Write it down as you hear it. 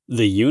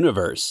The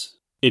universe.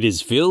 It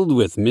is filled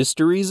with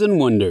mysteries and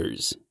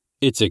wonders.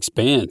 Its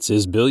expanse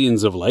is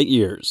billions of light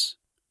years.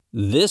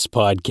 This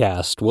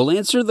podcast will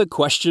answer the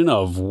question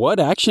of what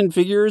action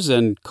figures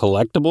and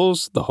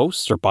collectibles the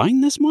hosts are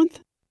buying this month.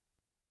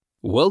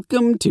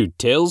 Welcome to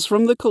Tales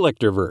from the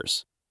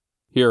Collectorverse.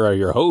 Here are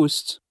your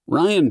hosts,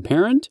 Ryan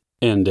Parent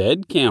and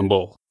Ed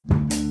Campbell.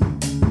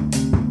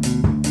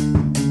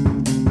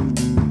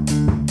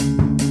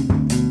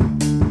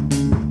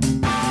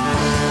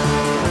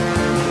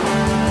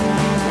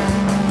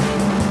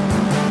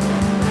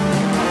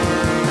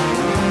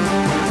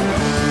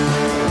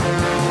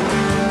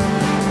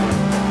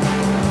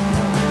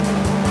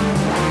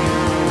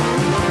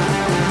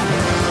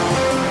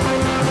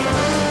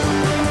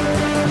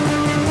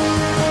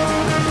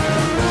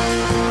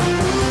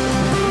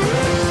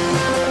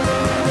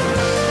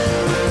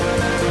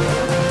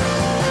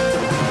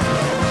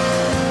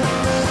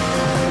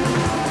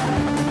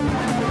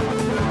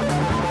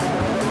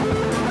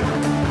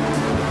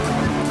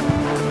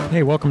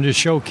 Hey, welcome to the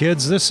show,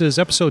 kids. This is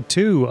episode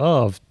 2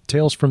 of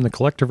Tales from the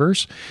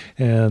Collectorverse,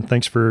 and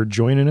thanks for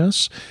joining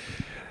us.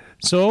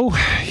 So,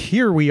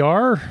 here we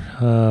are,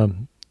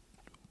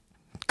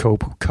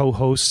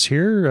 co-hosts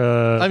here.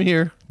 I'm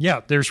here.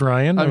 Yeah, there's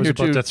Ryan. I was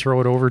about to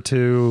throw it over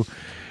to,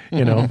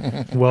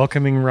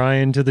 welcoming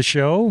Ryan to the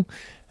show,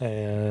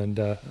 and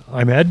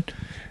I'm Ed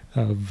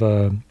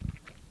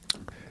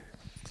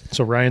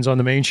So Ryan's on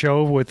the main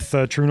show with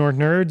True North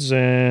Nerds,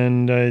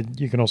 and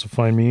you can also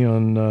find me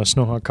on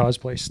Snowhawk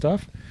Cosplay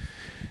stuff.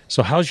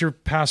 So how's your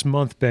past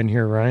month been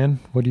here,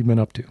 Ryan? What have you been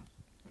up to?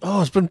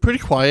 Oh, it's been pretty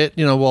quiet,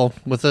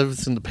 with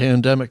everything, the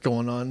pandemic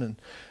going on,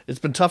 and it's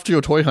been tough to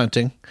go toy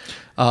hunting.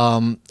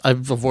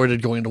 I've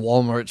avoided going to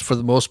Walmart for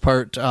the most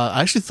part.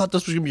 I actually thought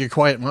this was going to be a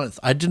quiet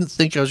month. I didn't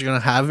think I was going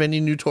to have any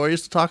new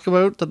toys to talk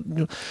about,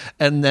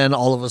 and then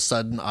all of a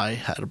sudden I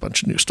had a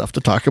bunch of new stuff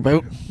to talk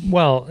about.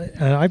 Well,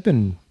 I've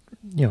been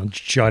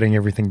jotting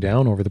everything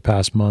down over the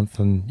past month.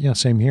 And yeah,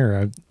 same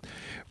here.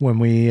 When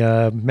we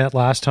met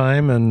last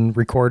time and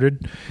recorded,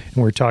 and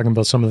we were talking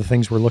about some of the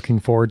things we're looking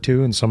forward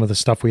to and some of the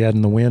stuff we had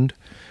in the wind.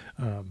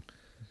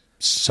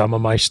 Some of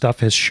my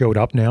stuff has showed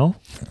up now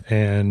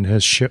and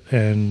has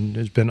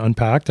been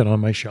unpacked and on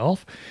my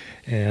shelf.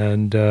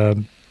 And a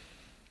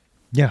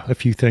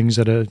few things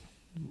that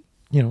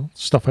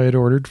stuff I had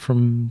ordered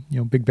from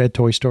Big Bad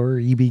Toy Store,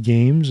 EB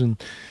Games,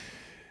 and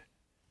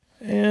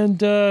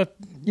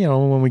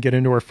when we get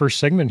into our first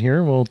segment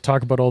here, we'll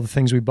talk about all the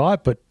things we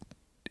bought, but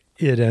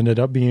it ended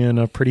up being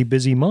a pretty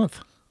busy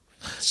month.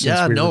 It's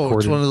one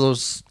of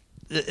those,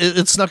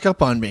 it snuck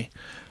up on me.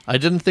 I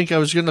didn't think I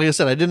was going to, like I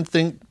said, I didn't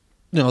think,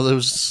 there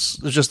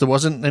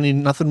wasn't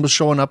nothing was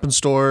showing up in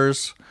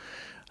stores.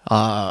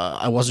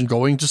 I wasn't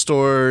going to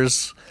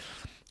stores.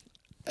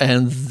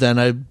 And then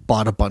I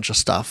bought a bunch of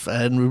stuff,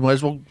 and we might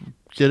as well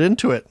get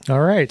into it.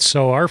 All right.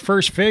 So our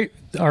first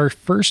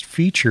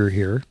feature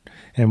here,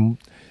 and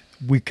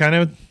we kind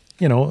of,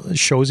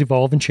 shows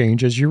evolve and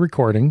change as you're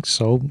recording.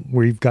 So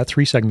we've got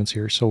 3 segments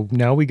here. So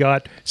now we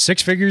got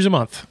 6 figures a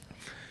month.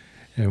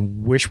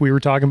 And wish we were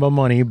talking about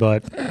money,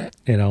 but,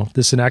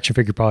 this is an action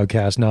figure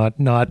podcast,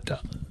 not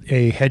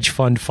a hedge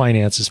fund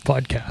finances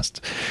podcast.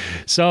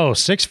 So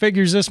 6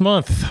 figures this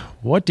month.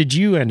 What did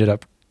you ended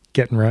up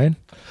getting, Ryan?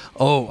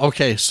 Oh,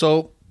 okay.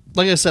 So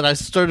like I said, I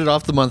started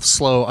off the month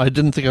slow. I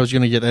didn't think I was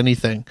going to get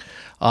anything.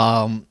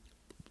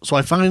 So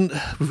I find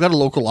we've got a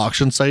local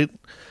auction site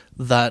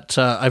that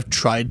I've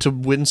tried to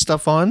win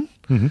stuff on,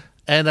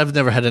 and I've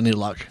never had any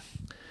luck.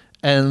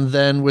 And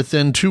then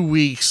within 2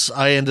 weeks,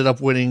 I ended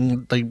up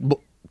winning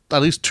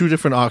at least 2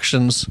 different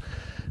auctions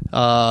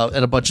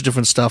and a bunch of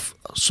different stuff.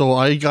 So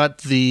I got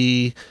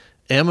the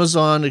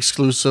Amazon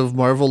exclusive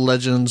Marvel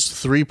Legends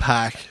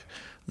 3-pack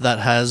that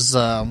has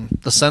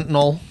the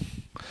Sentinel.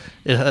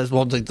 It has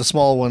the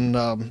small one.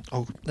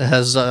 It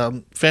has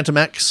Phantom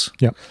X.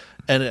 Yep.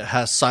 And it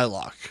has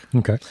Psylocke.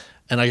 Okay.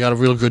 And I got a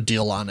real good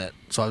deal on it,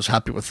 so I was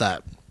happy with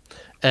that.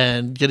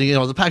 And getting,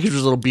 the package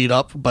was a little beat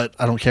up, but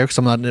I don't care because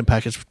I'm not an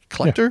in-package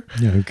collector.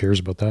 Yeah, who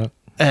cares about that?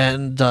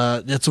 And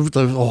it's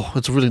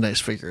a really nice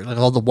figure. Like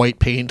all the white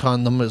paint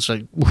on them is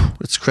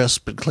it's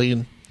crisp and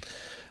clean.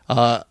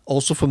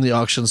 Also from the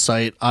auction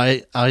site,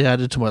 I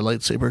added to my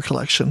lightsaber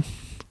collection.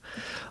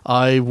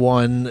 I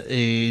won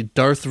a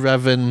Darth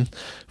Revan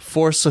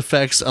Force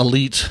Effects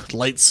Elite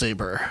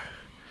lightsaber,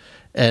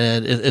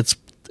 and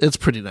it's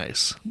pretty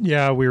nice.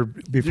 Yeah,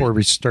 before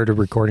we started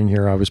recording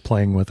here, I was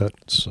playing with it.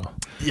 So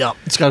yeah,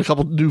 it's got a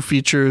couple new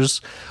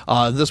features.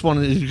 This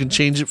one, you can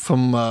change it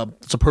from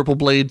it's a purple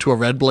blade to a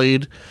red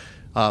blade.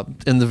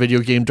 In the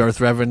video game Darth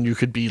Revan, you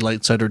could be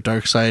light side or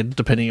dark side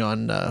depending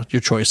on your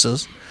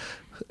choices.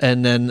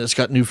 And then it's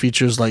got new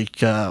features like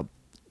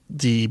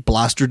the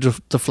blaster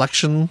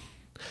deflection.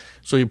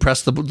 So you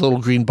press the little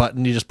green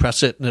button, you just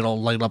press it, and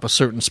it'll light up a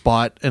certain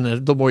spot. And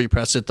then the more you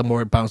press it, the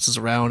more it bounces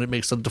around. It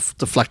makes a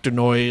deflector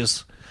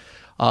noise.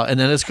 And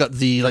then it's got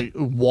the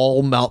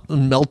wall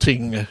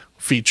melting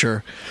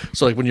feature.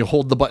 So when you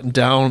hold the button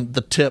down,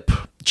 the tip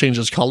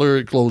changes color.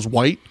 It glows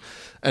white.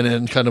 And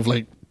then kind of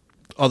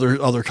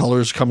other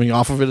colors coming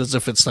off of it as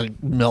if it's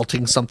like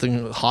melting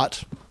something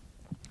hot.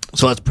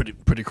 So that's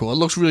pretty cool. It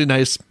looks really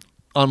nice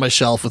on my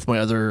shelf with my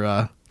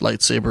other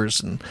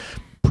lightsabers and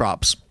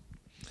props.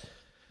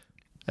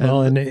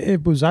 And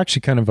it was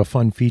actually kind of a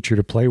fun feature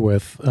to play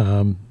with.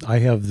 I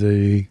have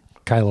the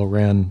Kylo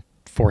Ren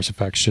Force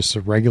Effects, just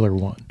a regular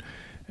one.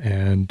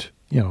 And,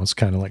 it's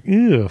kind of like,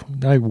 ew,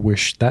 I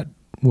wish that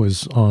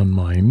was on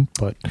mine.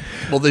 But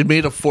well, they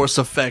made a Force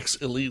Effects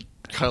Elite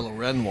Kylo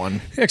Ren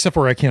one. Except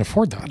for I can't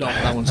afford that. No,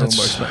 that one's a little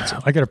more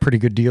expensive. I got a pretty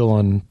good deal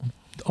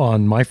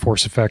on my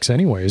Force Effects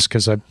anyways,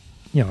 because I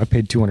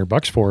paid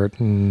 $200 for it,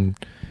 and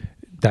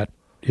that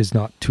is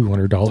not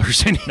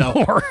 $200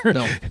 anymore.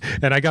 No.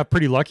 And I got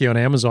pretty lucky on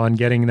Amazon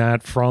getting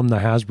that from the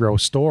Hasbro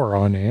store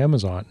on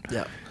Amazon.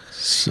 Yeah.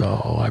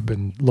 So I've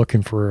been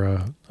looking for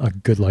a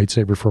good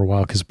lightsaber for a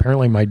while, because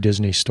apparently my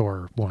Disney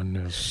store one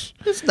is...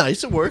 It's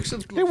nice. It works.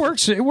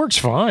 It works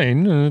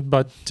fine.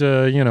 But,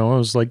 I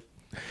was like...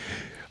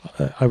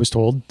 I was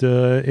told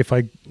if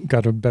I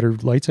got a better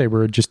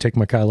lightsaber, I'd just take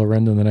my Kylo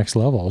Ren to the next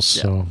level.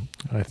 So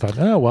I thought,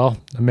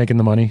 I'm making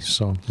the money,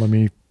 so let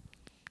me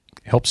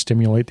help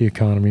stimulate the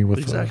economy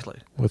with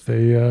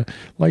a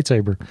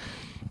lightsaber.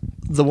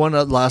 The one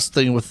last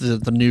thing with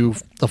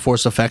the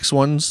Force Effects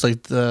ones,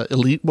 like the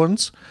Elite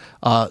ones,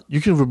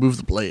 you can remove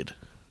the blade.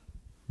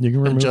 You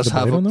can remove the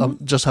blade on them?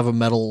 Just have a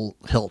metal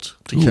hilt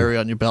to carry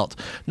on your belt.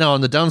 Now,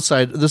 on the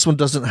downside, this one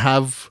doesn't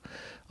have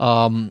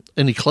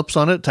any clips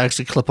on it to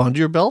actually clip onto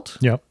your belt.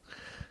 Yep.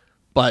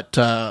 But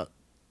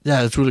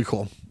it's really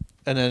cool.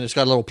 And then it's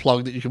got a little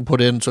plug that you can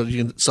put in, so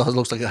it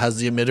looks like it has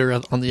the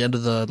emitter on the end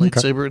of the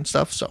lightsaber and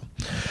stuff. So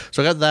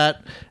I got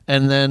that,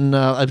 and then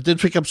I did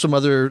pick up some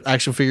other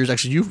action figures.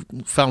 Actually, you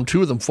found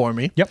two of them for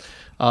me. Yep.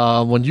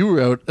 When you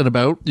were out and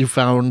about, you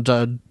found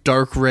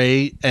Dark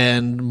Ray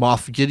and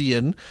Moff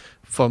Gideon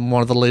from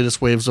one of the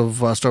latest waves of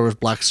Star Wars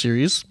Black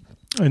Series.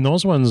 And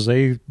those ones,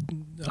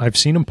 I've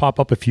seen them pop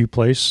up a few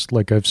places.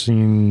 Like I've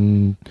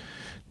seen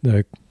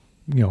the,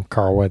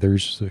 Carl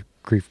Weathers, the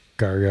Grief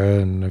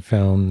Garga, and I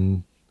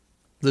found...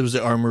 There was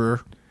the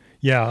Armorer.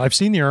 Yeah, I've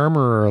seen the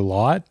Armorer a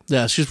lot.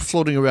 Yeah, she's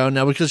floating around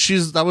now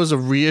because that was a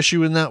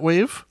reissue in that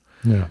wave.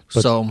 Yeah.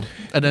 And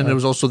then there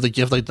was also the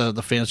gift, like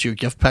the fancier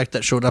gift pack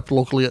that showed up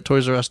locally at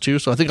Toys R Us too.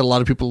 So I think a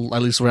lot of people,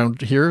 at least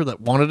around here, that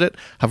wanted it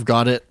have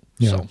got it.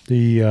 Yeah. So.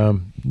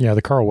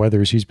 The Carl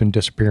Weathers, he's been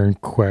disappearing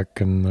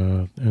quick, and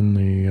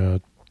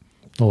the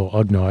little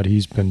Ugnaught,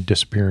 he's been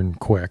disappearing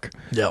quick.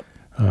 Yep.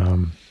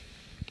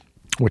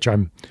 Which I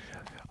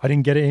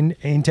didn't get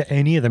into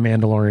any of the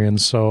Mandalorians,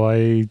 so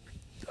I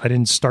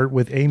didn't start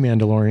with a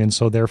Mandalorian,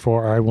 so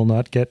therefore I will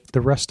not get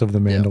the rest of the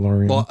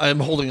Mandalorian. Yeah. Well,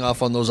 I'm holding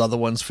off on those other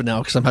ones for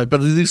now because I'm happy.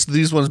 But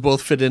these ones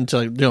both fit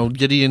into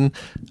Gideon.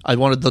 I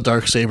wanted the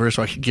Darksaber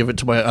so I could give it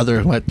to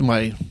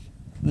my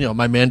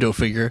Mando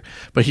figure,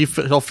 but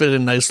he'll fit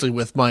in nicely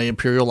with my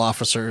Imperial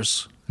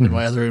officers and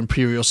my other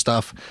Imperial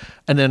stuff,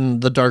 and then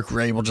the Dark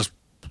Ray will just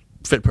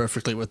fit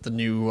perfectly with the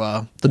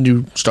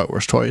new Star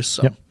Wars toys.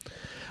 So. Yep.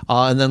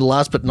 And then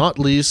last but not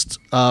least,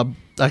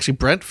 actually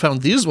Brent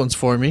found these ones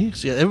for me.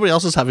 So everybody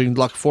else is having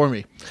luck for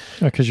me.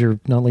 Because you're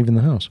not leaving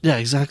the house. Yeah,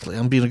 exactly.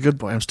 I'm being a good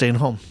boy. I'm staying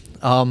home.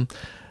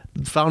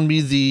 Found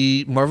me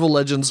the Marvel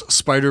Legends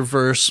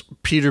Spider-Verse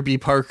Peter B.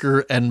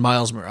 Parker and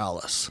Miles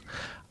Morales.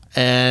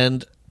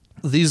 And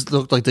these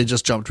look like they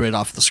just jumped right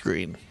off the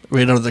screen,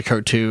 right out of the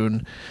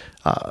cartoon.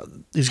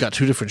 He's got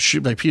two different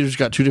shoes. Like Peter's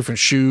got two different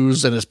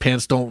shoes, and his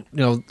pants don't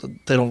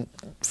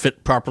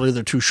fit properly.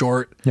 They're too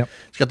short. Yep.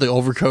 He's got the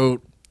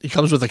overcoat. He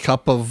comes with a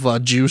cup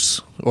of juice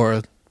or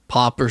a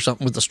pop or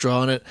something with a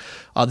straw in it.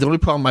 The only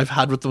problem I've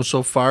had with them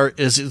so far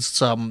is it's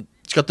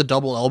got the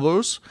double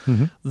elbows.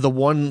 Mm-hmm. The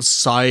one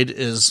side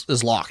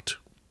is locked.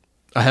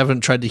 I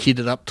haven't tried to heat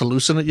it up to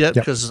loosen it yet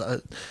because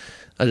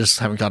I just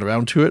haven't got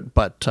around to it.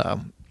 But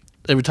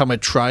every time I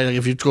try,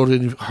 if you go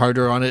any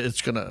harder on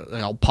it,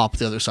 I'll pop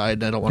the other side,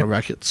 and I don't want to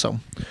wreck it. So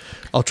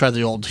I'll try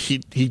the old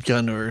heat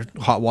gun or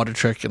hot water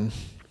trick. And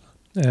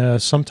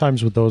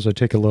sometimes with those, I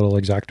take a little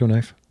X-Acto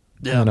knife.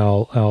 Yeah. And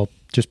I'll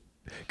just,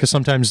 because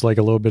sometimes like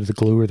a little bit of the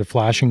glue or the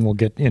flashing will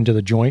get into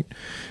the joint.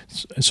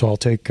 So I'll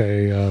take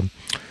at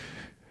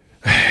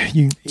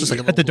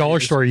the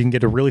dollar store, you can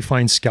get a really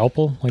fine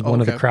scalpel, like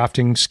one of the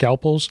crafting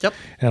scalpels. Yep.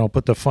 And I'll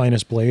put the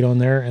finest blade on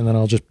there, and then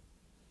I'll just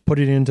put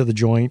it into the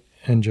joint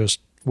and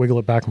just wiggle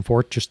it back and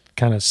forth, just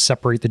kind of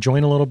separate the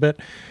joint a little bit.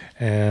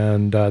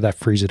 And that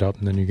frees it up,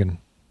 and then you can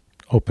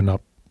open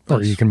up.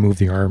 Or you can move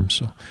the arm.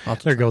 So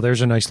there you go. There's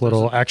a nice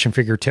little action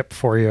figure tip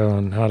for you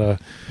on how to,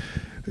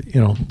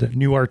 the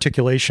new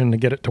articulation to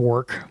get it to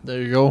work.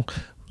 There you go.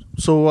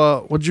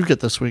 So what did you get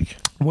this week?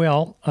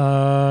 Well,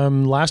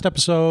 last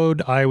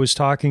episode I was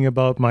talking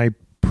about my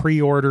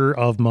pre-order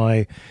of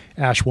my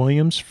Ash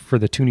Williams for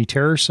the Toonie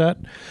Terror set.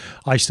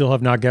 I still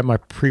have not got my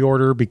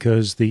pre-order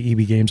because the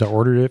EB Games I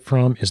ordered it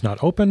from is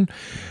not open,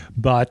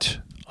 but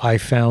I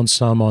found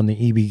some on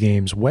the EB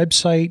Games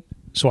website,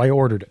 so I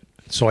ordered it.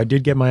 So I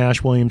did get my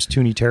Ash Williams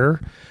Toonie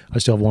Terror. I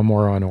still have one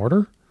more on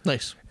order.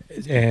 Nice.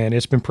 And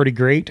it's been pretty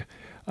great.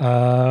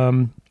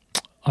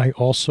 I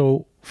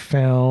also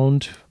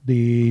found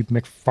the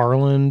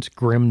McFarlane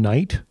Grim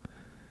Knight.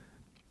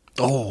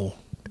 Oh,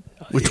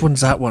 which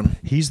one's that one?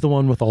 He's the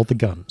one with all the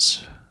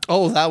guns.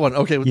 Oh, that one.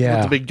 Okay, with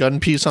the big gun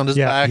piece on his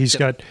back. He's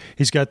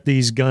got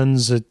these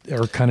guns that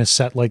are kind of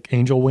set like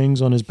angel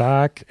wings on his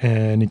back,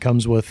 and he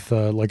comes with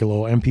like a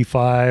little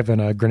MP5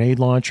 and a grenade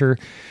launcher.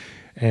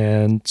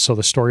 And so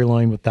the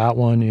storyline with that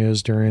one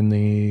is during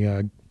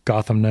the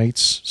Gotham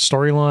Knights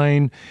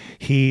storyline,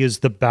 he is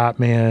the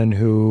Batman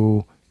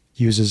who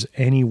uses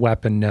any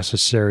weapon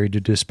necessary to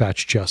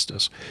dispatch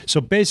justice.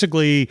 So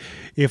basically,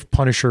 if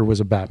Punisher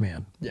was a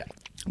Batman. Yeah.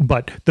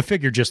 But the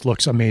figure just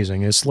looks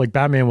amazing. It's like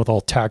Batman with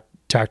all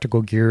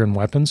tactical gear and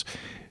weapons.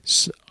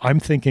 So I'm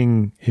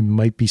thinking it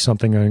might be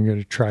something I'm going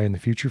to try in the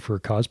future for a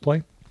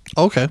cosplay.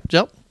 Okay.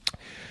 Yep.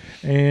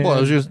 And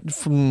Well,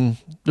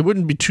 it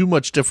wouldn't be too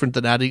much different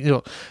than adding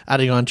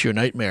on to your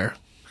Nightmare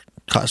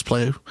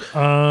cosplay.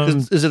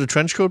 Is it a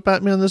trench coat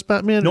Batman? This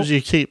Batman, Nope. or is he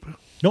a cape?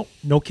 nope,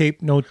 no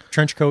cape, no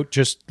trench coat,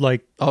 just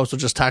like Oh, so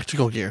just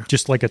tactical gear. a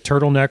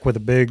turtleneck with a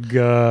big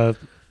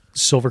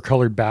silver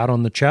colored bat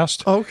on the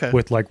chest. Oh, okay.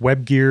 With like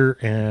web gear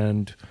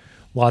and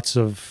lots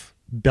of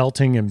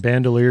belting and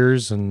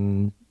bandoliers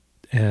and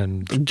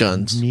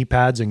Guns. knee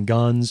pads and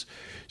guns.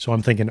 So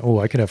I'm thinking,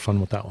 I could have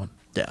fun with that one.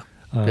 Yeah.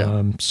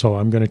 So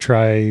I'm going to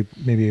try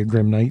maybe a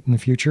Grim Knight in the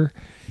future.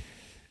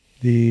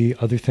 The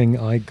other thing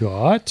I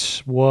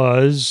got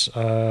was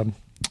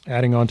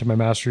adding on to my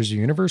Masters of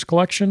the Universe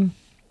collection.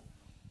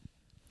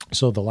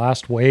 So the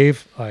last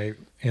wave, I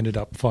ended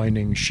up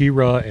finding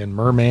She-Ra and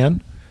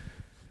Merman.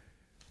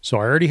 So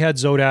I already had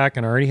Zodak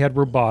and I already had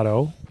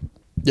Roboto.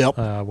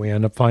 Yep. We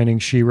ended up finding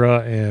She-Ra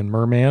and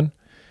Merman.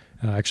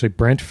 Actually,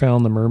 Brent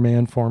found the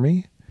Merman for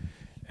me.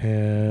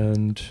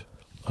 And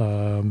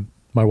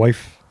my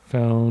wife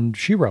found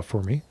She-Ra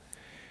for me.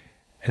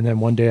 And then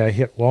one day I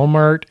hit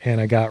Walmart and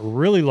I got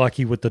really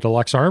lucky with the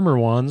deluxe armor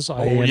ones.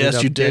 I ended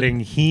up getting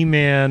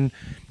He-Man,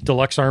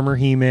 deluxe armor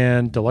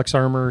He-Man, deluxe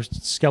armor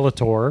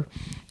Skeletor.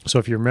 So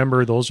if you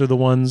remember, those are the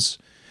ones,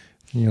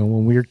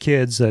 when we were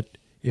kids, that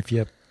if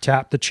you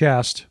tap the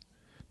chest,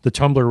 the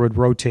tumbler would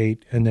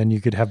rotate and then you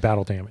could have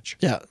battle damage.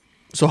 Yeah.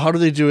 So how do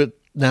they do it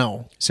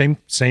now? Same.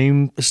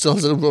 It still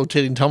has a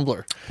rotating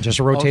tumbler. Just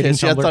a rotating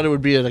See, tumbler. I thought it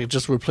would be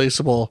just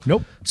replaceable.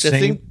 Nope.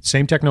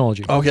 Same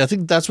technology. Okay, I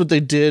think that's what they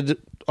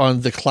did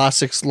on the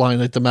classics line,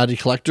 like the Matty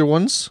Collector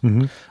ones.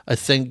 Mm-hmm. I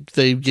think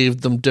they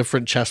gave them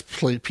different chest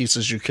plate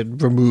pieces you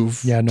could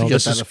remove. Yeah, no, to get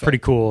this that is effect. pretty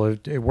cool.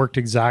 It worked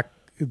the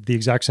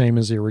exact same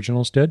as the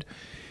originals did.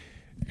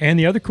 And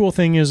the other cool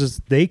thing is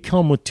they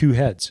come with two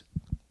heads.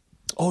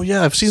 Oh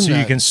yeah, I've seen that. So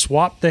you can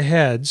swap the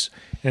heads,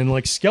 and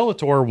like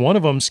Skeletor, one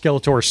of them,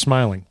 Skeletor is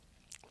smiling.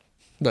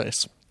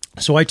 Nice.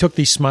 So I took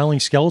the smiling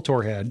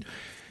Skeletor head,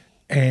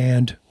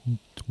 and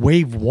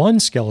Wave 1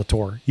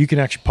 Skeletor, you can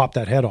actually pop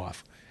that head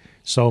off.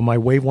 So my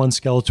Wave 1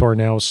 Skeletor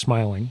now is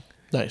smiling.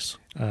 Nice.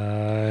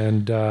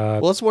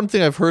 Well, that's one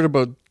thing I've heard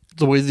about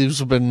the way these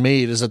have been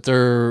made is that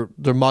they're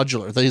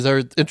modular.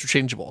 They're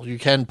interchangeable. You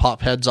can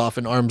pop heads off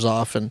and arms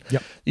off, and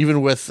Yep.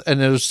 even with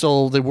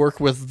they work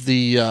with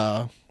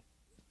the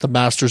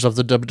masters of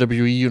the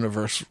WWE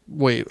universe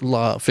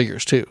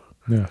figures too.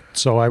 yeah.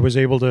 So I was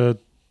able to,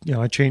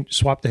 I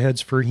swapped the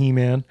heads for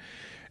He-Man,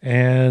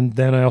 and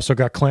then I also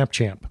got Clamp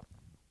Champ.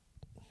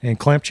 And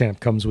Clamp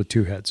Champ comes with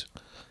two heads.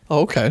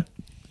 Oh, okay.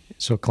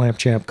 So Clamp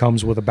Champ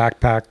comes with a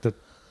backpack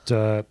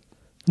that,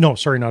 no,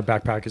 sorry, not a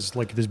backpack. It's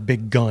like this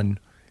big gun.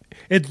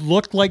 It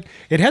looked like,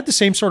 it had the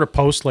same sort of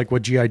post like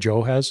what G.I.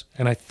 Joe has,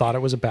 and I thought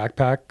it was a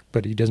backpack,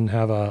 but he doesn't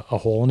have a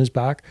hole in his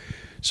back.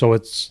 So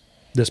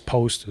this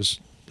post is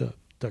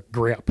the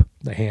grip,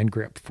 the hand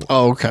grip.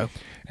 Oh, okay.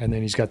 And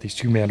then he's got these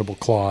two mandible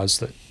claws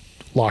that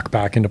lock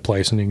back into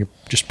place, and then you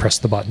just press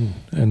the button,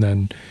 and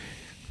then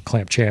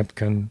Clamp Champ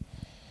can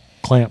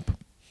clamp.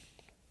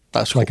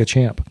 That's Like a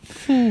champ.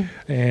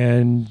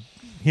 And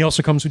he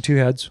also comes with two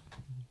heads.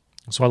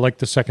 So I like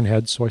the second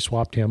head, so I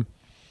swapped him.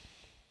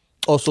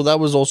 Oh, so that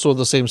was also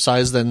the same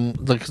size then.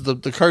 Like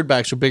the card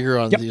backs are bigger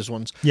on these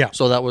ones. Yeah.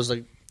 So that was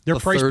like Their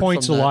price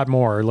point's a lot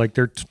more. Like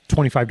they're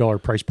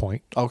 $25 price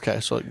point. Okay,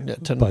 so yeah,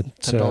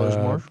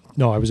 $10 more.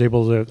 No,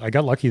 I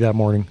got lucky that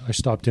morning. I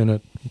stopped in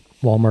at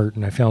Walmart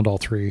and I found all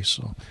three.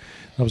 So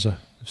that was a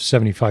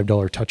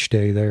 $75 touch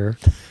day there.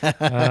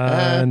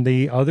 And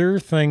the other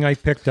thing I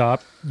picked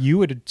up,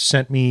 you had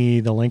sent me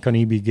the link on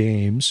EB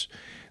Games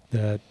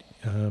that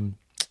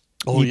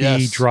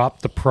EB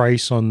dropped the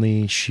price on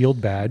the Shield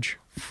badge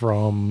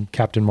from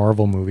Captain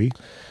Marvel movie.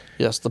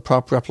 Yes, the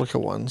prop replica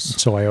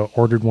ones. So I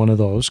ordered one of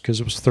those because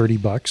it was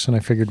 $30, and I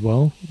figured,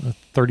 well,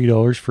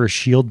 $30 for a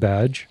Shield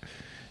badge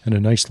and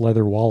a nice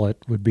leather wallet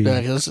would be.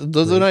 Yeah,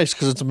 they're nice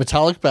because it's a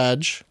metallic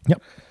badge.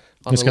 Yep.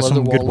 It's got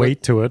some good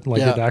weight to it.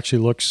 Like it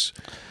actually looks.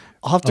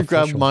 I'll have to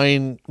grab official.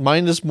 mine.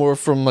 Mine is more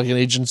from like an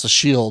Agents of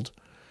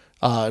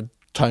S.H.I.E.L.D.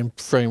 Time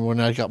frame when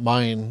I got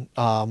mine.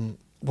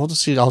 We'll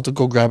just see. I'll have to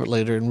go grab it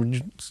later, and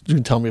you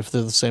can tell me if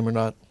they're the same or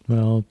not.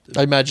 Well,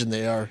 I imagine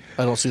they are.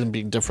 I don't see them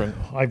being different.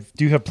 I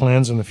do have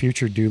plans in the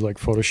future to do like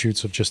photo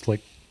shoots of just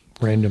like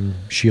random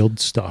Shield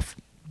stuff.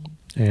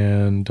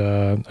 And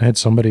I had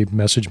somebody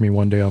message me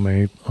one day on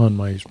my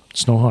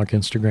Snowhawk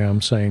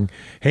Instagram saying,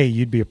 "Hey,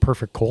 you'd be a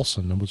perfect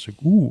Coulson." I was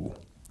like, "Ooh,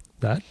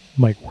 that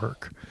might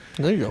work."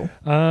 There you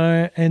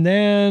go. And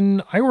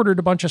then I ordered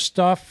a bunch of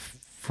stuff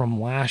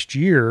from last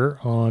year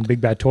on Big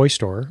Bad Toy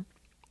Store,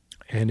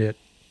 and it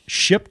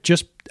shipped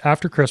just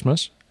after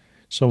Christmas.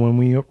 So when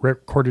we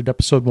recorded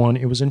episode 1,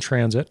 it was in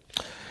transit,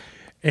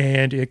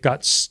 and it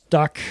got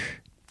stuck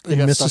in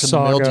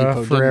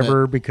Mississauga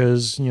forever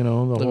because, the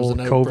whole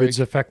COVID's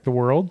affect the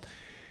world.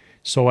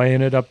 So I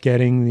ended up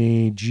getting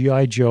the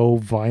G.I. Joe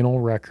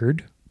vinyl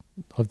record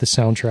of the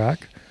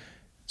soundtrack.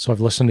 So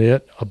I've listened to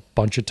it a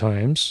bunch of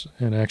times.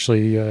 And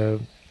actually,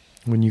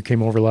 when you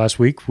came over last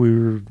week, we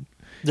were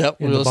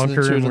in the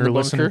bunker and we were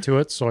listening to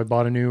it. So I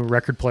bought a new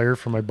record player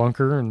for my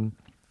bunker, and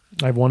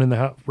I have one in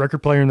the record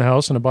player in the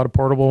house, and I bought a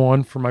portable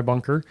one for my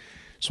bunker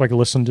so I could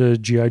listen to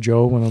G.I.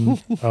 Joe when I'm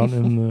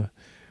out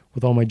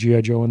with all my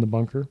G.I. Joe in the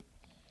bunker.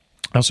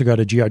 I also got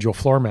a G.I. Joe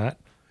floor mat,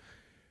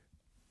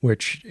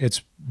 which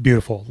it's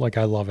beautiful. Like,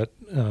 I love it.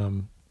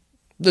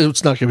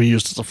 It's not going to be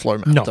used as a floor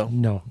mat, though.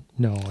 No.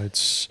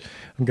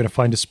 I'm going to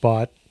find a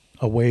spot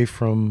away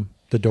from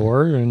the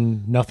door,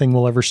 and nothing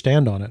will ever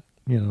stand on it.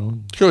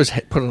 You could always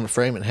put it in a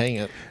frame and hang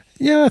it.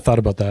 Yeah, I thought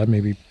about that.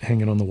 Maybe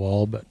hang it on the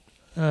wall, but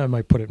I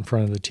might put it in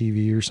front of the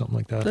TV or something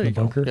like that in the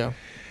bunker. Yeah.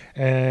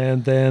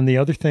 And then the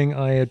other thing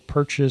I had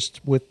purchased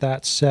with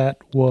that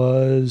set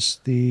was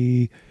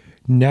the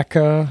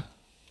NECA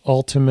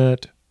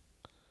Ultimate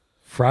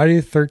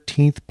Friday the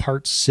 13th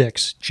Part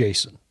 6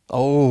 Jason.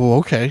 Oh,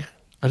 okay.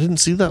 I didn't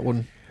see that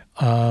one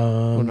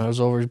when I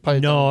was over.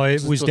 No,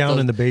 it was down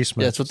in the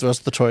basement. Yeah, it's with the rest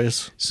of the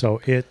toys. So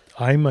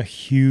I'm a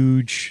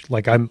huge,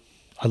 I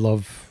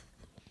love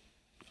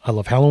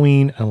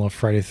Halloween. I love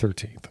Friday the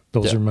 13th.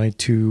 Those are my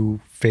two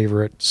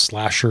favorite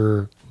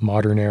slasher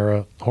modern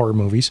era horror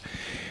movies.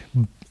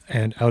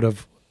 And out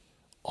of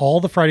all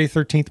the Friday the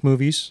 13th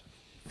movies,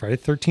 Friday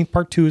the 13th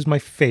Part 2 is my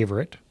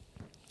favorite.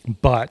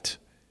 But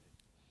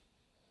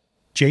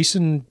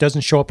Jason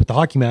doesn't show up with the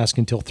hockey mask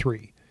until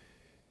 3.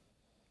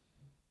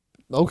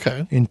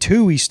 Okay. In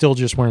 2, he's still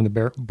just wearing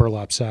the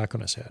burlap sack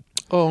on his head.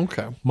 Oh,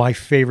 okay. My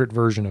favorite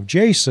version of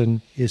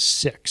Jason is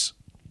 6.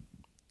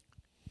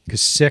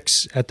 Because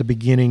 6, at the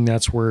beginning,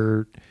 that's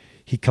where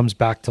he comes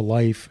back to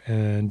life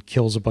and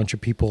kills a bunch of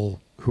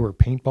people who are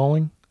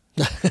paintballing.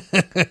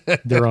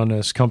 They're on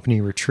this company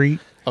retreat.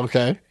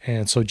 Okay.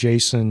 And so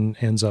Jason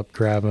ends up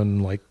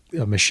grabbing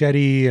a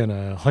machete and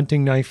a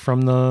hunting knife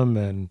from them,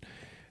 and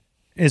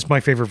it's my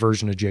favorite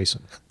version of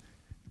Jason.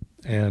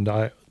 And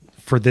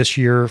for this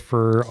year,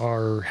 for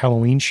our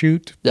Halloween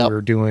shoot,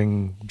 we're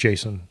doing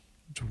Jason.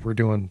 We're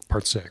doing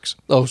Part 6.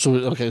 Oh, so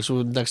okay.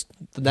 So the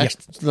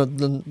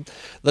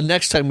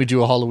next time we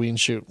do a Halloween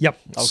shoot. Yep.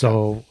 Okay.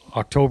 So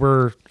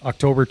October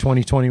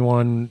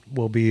 2021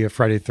 will be a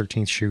Friday the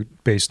 13th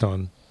shoot based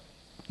on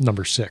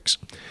number 6.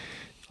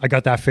 I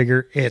got that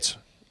figure. It's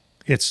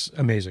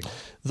amazing.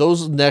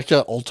 Those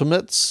NECA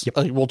Ultimates.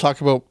 Yep. We'll talk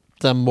about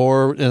them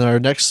more in our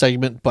next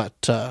segment. But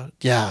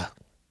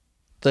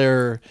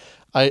they're.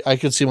 I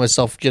could see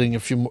myself getting a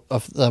few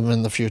of them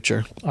in the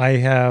future.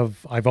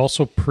 I've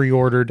also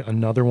pre-ordered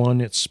another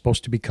one. It's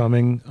supposed to be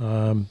coming.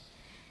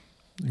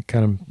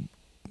 Kind of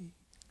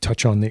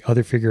touch on the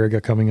other figure I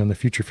got coming on the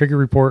Future Figure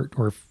Report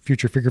or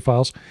Future Figure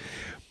Files.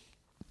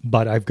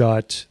 But I've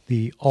got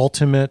the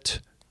ultimate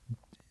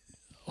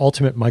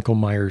Michael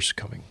Myers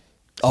coming.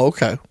 Oh,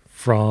 okay.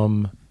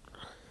 From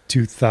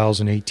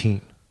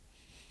 2018.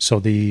 So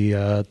the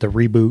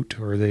reboot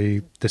or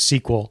the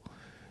sequel,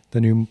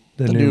 the new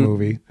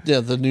movie. Yeah,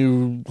 the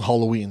new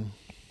Halloween.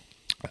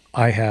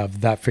 I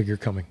have that figure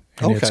coming.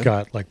 And it's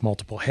got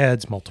multiple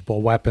heads,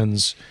 multiple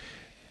weapons.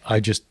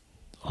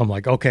 I'm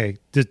like, okay,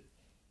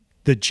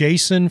 the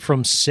Jason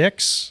from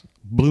 6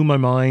 blew my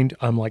mind.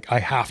 I'm like, I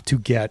have to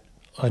get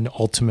an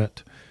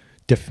ultimate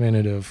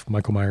definitive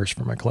Michael Myers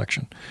for my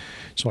collection.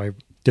 So I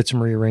did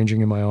some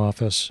rearranging in my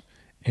office,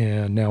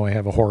 and now I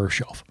have a horror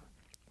shelf.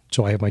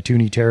 So I have my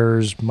Toonie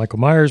Terrors Michael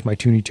Myers, my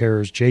Toonie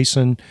Terrors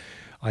Jason.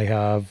 I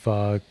have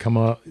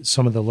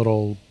some of the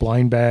little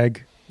blind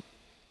bag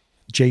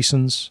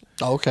Jasons.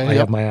 Okay. I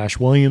have my Ash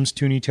Williams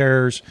Toonie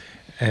Terrors,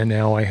 and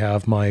now I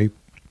have my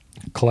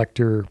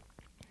collector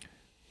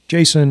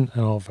Jason,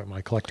 and I'll have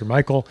my collector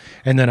Michael.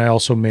 And then I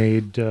also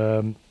made,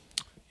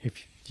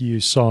 if you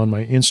saw on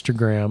my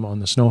Instagram, on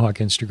the Snowhawk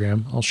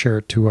Instagram, I'll share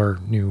it to our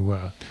new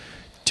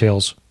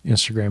Tales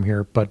Instagram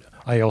here, but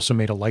I also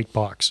made a light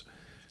box.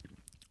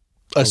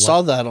 I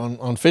saw that on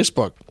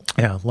Facebook.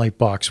 Yeah, light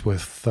box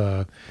with...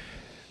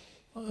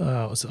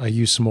 I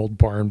used some old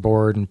barn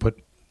board and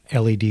put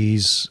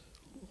LEDs,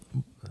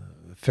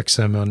 fix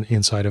them on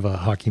inside of a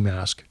hockey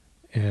mask,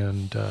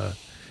 and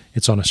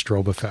it's on a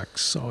strobe effect.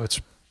 So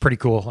it's pretty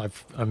cool.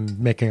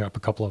 I'm making up a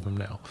couple of them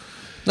now.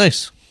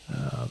 Nice.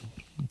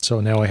 So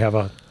now I have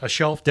a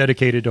shelf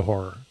dedicated to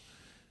horror,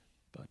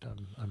 but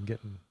I'm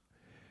getting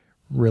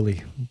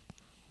really,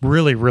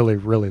 really, really,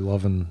 really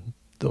loving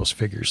those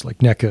figures. Like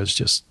NECA is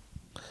just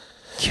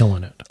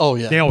killing it. Oh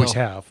yeah, They always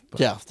no. have. But.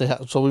 Yeah, they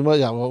have. So we might.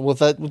 Yeah, well, with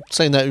that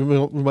saying that,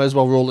 we might as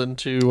well roll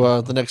into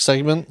the next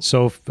segment.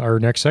 So our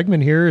next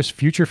segment here is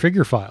Future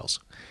Figure Files.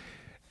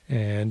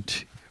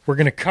 And we're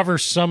going to cover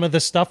some of the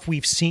stuff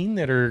we've seen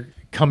that are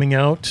coming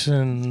out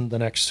in the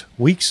next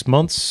weeks,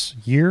 months,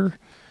 year.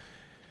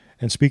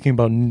 And speaking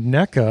about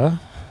NECA,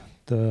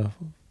 the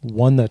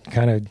one that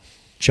kind of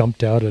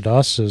jumped out at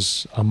us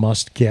as a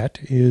must get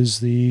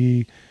is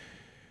the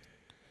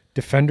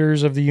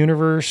Defenders of the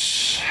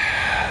Universe,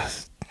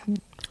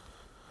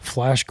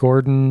 Flash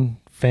Gordon,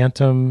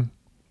 Phantom,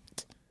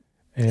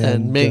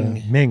 and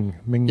Ming.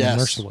 Ming Yes. the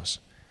Merciless.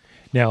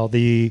 Now,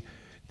 the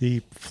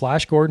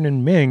Flash Gordon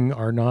and Ming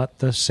are not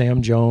the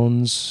Sam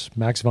Jones,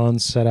 Max von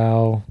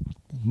Sydow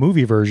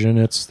movie version.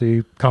 It's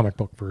the comic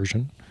book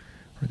version,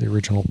 or the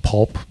original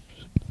pulp.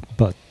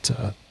 But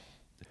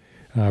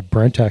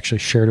Brent actually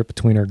shared it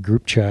between our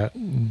group chat.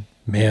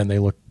 Man, they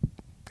look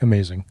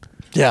amazing.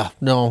 Yeah,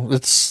 no,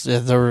 it's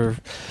they're.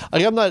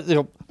 I'm not.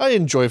 I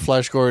enjoy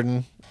Flash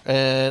Gordon,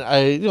 and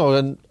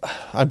and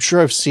I'm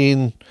sure I've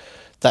seen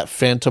that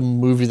Phantom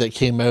movie that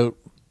came out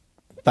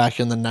back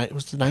in the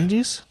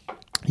 90s.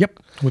 Yep,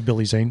 with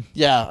Billy Zane.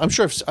 Yeah, I'm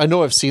sure. I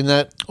know I've seen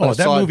that. Oh,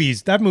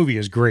 that movie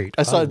is great.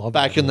 I saw it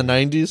back in the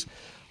 90s.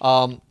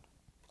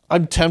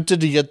 I'm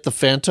tempted to get the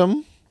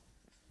Phantom.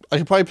 I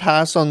could probably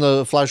pass on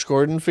the Flash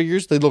Gordon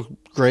figures. They look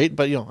great,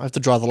 but I have to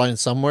draw the line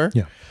somewhere.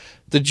 Yeah.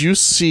 Did you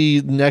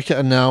see NECA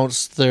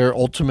announce their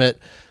ultimate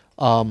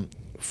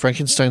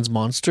Frankenstein's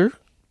monster?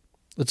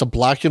 It's a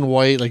black and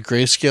white, like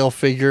grayscale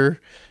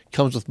figure.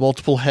 Comes with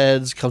multiple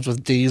heads. Comes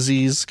with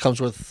daisies. Comes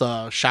with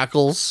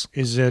shackles.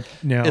 Is it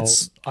now?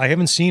 I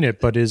haven't seen it,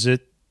 but is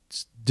it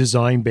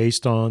designed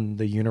based on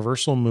the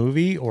Universal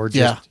movie or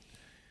just?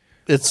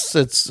 Yeah. Is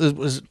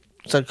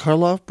that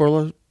Karloff?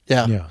 Borla?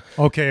 Yeah. Yeah.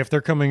 Okay, if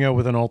they're coming out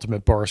with an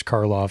ultimate Boris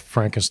Karloff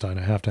Frankenstein,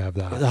 I have to have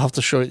that. I'll have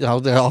to show you.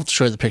 I'll have to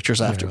show you the pictures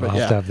after. I'll But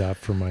have to have that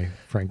for my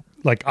Frank.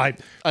 Like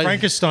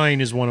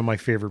Frankenstein is one of my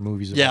favorite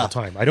movies of all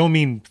time. I don't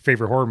mean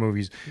favorite horror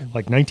movies.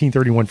 Like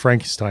 1931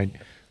 Frankenstein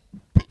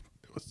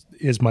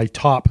is my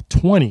top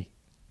 20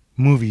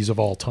 movies of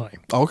all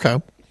time.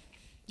 Okay.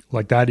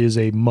 Like that is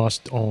a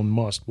must own,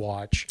 must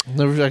watch.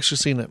 Never actually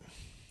seen it.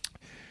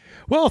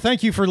 Well,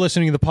 thank you for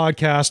listening to the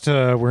podcast.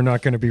 We're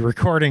not going to be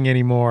recording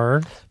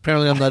anymore.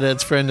 Apparently, I'm not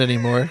Ed's friend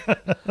anymore.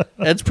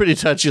 Ed's pretty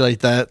touchy like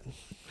that.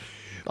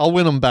 I'll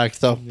win him back,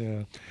 though.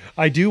 Yeah,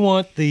 I do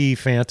want the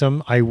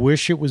Phantom. I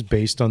wish it was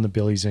based on the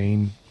Billy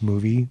Zane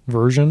movie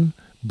version,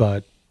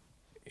 but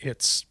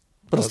it's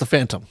the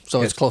Phantom,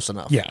 so it's close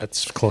enough. Yeah,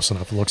 it's close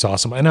enough. It looks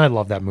awesome, and I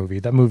love that movie.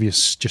 That movie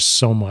is just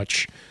so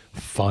much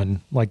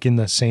fun, like in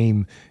the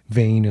same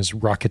vein as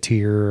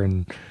Rocketeer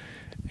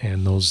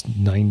and those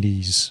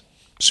 '90s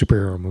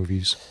superhero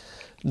movies.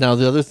 Now,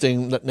 the other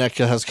thing that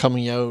NECA has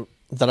coming out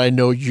that I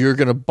know you're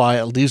going to buy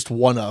at least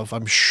one of,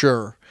 I'm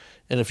sure.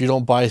 And if you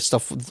don't buy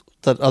stuff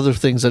that other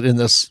things that in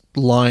this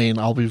line,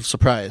 I'll be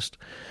surprised.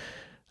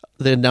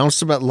 They announced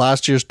them at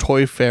last year's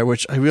Toy Fair,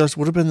 which I realized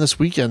would have been this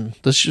weekend.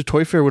 This year's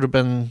Toy Fair would have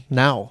been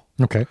now.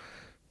 Okay.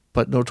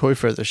 But no Toy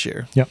Fair this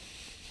year. Yep.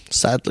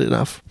 Sadly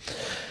enough.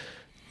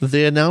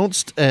 They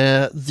announced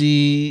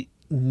the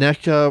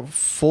NECA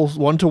full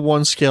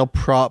 1-to-1 scale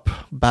prop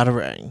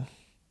Batarang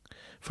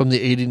from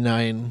the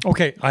 89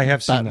 Okay, I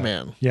have seen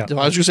Batman. that. Yeah.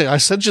 I was going to say, I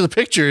sent you the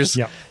pictures.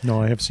 Yeah.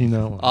 No, I have seen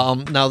that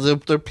one. Now,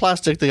 they're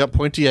plastic. They got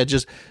pointy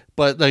edges.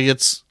 But like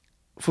it's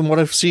from what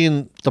I've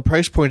seen, the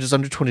price point is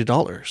under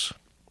 $20.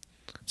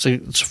 So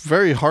it's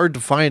very hard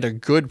to find a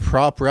good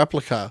prop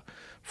replica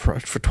for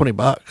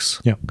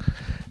 $20. Yeah.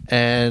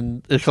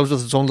 And it comes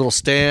with its own little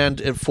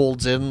stand. It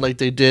folds in like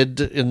they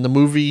did in the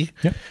movie.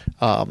 Yeah.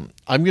 I'm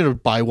going to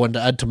buy one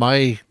to add to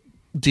my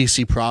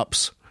DC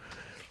props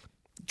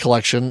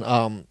collection.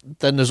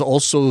 Then there's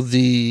also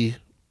the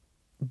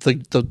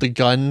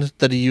gun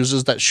that he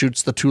uses that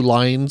shoots the two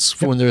lines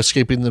for when they're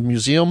escaping the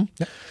museum.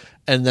 Yep.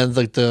 And then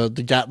like the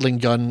Gatling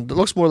gun. It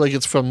looks more like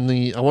it's from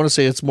I want to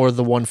say it's more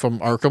the one from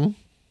Arkham.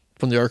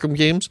 From the Arkham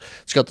games.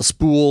 It's got the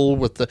spool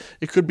with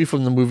it could be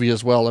from the movie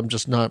as well. I'm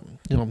just not,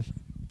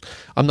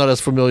 I'm not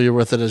as familiar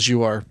with it as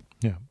you are.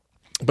 Yeah.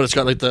 But it's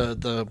got like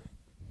the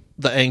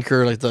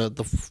anchor, like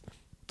the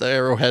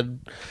arrowhead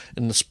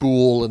and the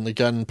spool and the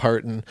gun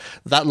part, and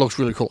that looks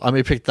really cool. I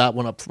may pick that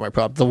one up for my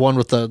prop. The one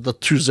with the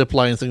two zip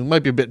line thing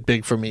might be a bit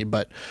big for me,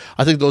 but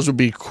I think those would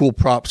be cool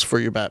props for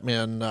your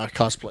Batman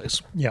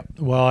cosplays. Yeah.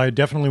 Well, I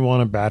definitely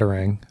want a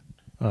Batarang.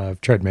 I've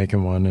tried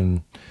making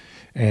one,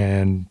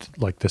 and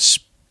like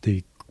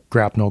the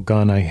grapnel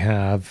gun I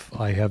have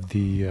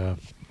the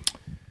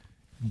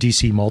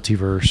DC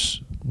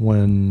Multiverse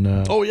when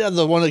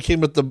the one that came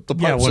with the parts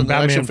when and the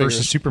Batman action versus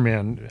figures.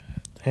 Superman,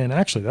 and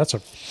actually that's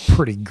a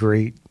pretty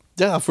great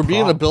For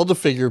being a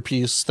Build-A-Figure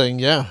piece thing,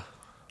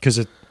 because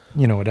it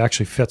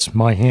actually fits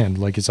my hand,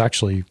 like it's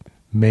actually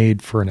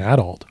made for an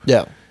adult.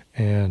 Yeah.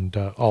 And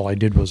all I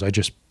did was I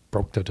just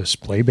broke the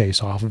display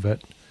base off of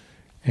it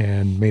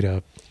and made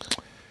a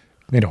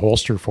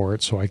holster for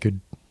it so I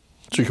could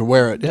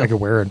wear it. Yeah. I could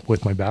wear it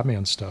with my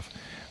Batman stuff.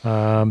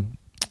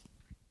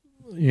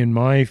 in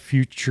my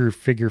future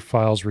figure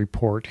files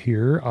report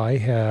here, I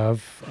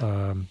have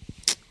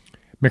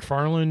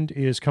McFarlane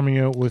is coming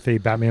out with a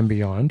Batman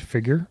Beyond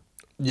figure.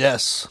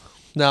 Yes.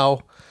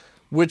 Now,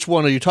 which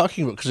one are you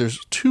talking about? Because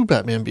there's 2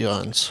 Batman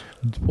Beyonds.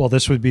 Well,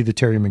 this would be the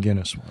Terry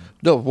McGinnis one.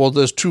 No, well,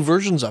 there's 2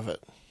 versions of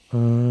it.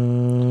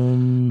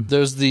 Um,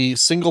 There's the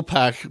single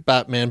pack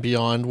Batman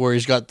Beyond where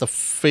he's got the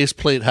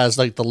faceplate has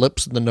like the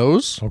lips and the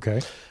nose.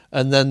 okay.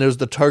 And then there's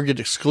the Target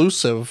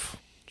exclusive.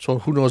 So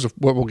who knows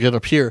what we'll get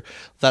up here.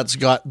 That's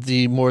got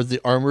the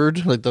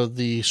armored, like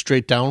the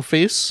straight down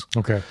face.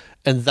 Okay.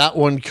 And that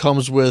one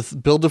comes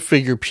with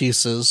Build-A-Figure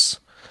pieces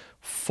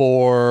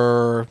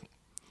for...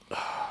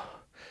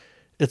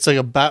 It's like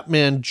a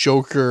Batman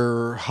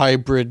Joker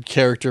hybrid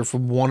character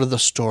from one of the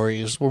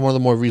stories, one of the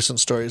more recent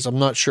stories. I'm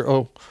not sure.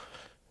 Oh,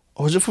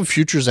 is it from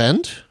Future's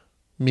End?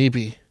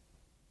 Maybe.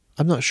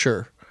 I'm not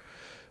sure.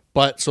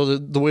 But so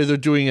the way they're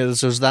doing it is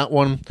there's that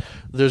one.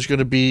 There's going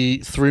to be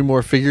 3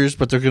 more figures,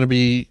 but they're going to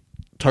be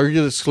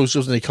Target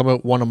exclusives, and they come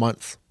out 1 a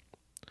month.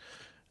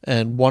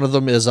 And one of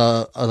them is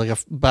a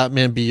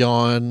Batman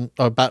Beyond,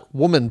 or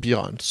Batwoman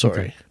Beyond. Sorry.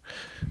 Okay.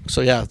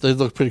 So yeah, they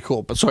look pretty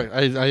cool. But sorry,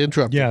 I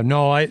interrupted. Yeah,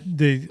 no, I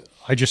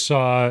just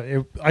saw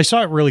it. I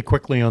saw it really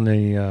quickly on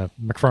the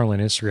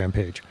McFarlane Instagram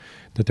page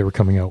that they were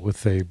coming out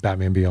with a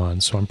Batman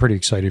Beyond. So I'm pretty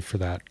excited for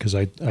that because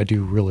I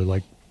do really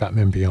like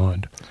Batman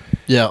Beyond.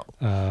 Yeah.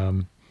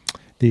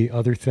 The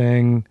other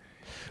thing,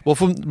 Well,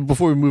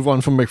 before we move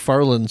on from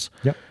McFarlane's,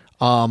 yep.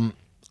 I'm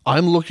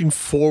looking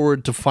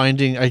forward to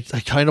finding. I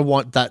kind of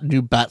want that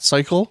new Bat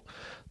Cycle.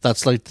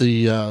 That's like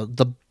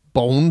the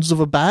bones of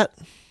a bat.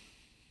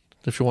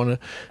 If you want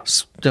to,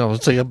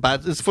 it's like a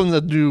bat. It's from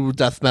the new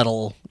Death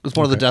Metal. It's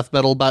one of the Death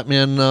Metal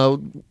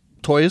Batman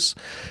toys,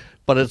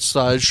 but it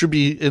should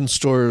be in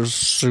stores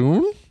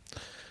soon.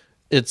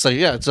 It's like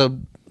it's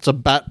a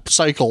Bat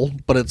Cycle,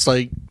 but it's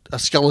like a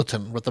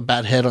skeleton with a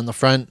bat head on the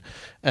front,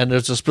 and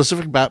there's a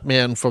specific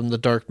Batman from the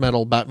Dark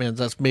Metal Batman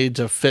that's made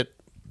to fit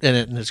in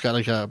it, and it's got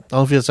like I don't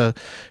know if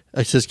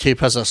it's his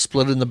cape has a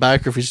split in the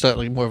back, or if he's got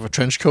like more of a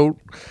trench coat,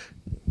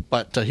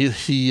 but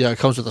he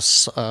comes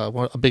with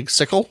a big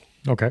sickle.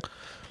 Okay.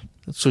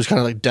 So he's kind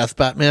of like Death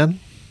Batman.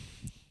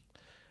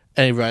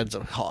 And he rides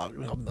a hog.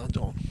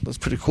 That's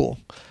pretty cool.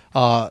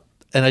 And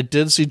I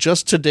did see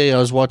just today, I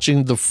was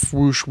watching the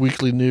Whoosh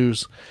Weekly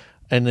News,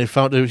 and they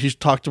found he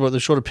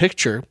showed a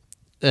picture,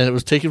 and it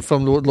was taken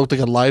from what looked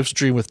like a live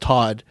stream with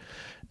Todd.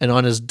 And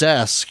on his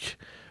desk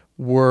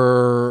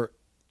were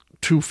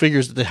 2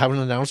 figures that they haven't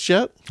announced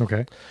yet.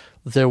 Okay.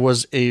 There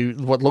was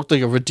what looked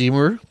like a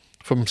Redeemer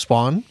from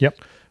Spawn. Yep.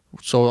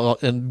 So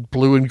in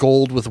blue and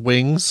gold with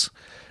wings.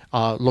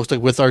 Looks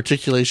like with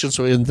articulation.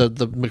 So in the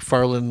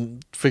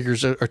McFarlane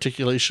figures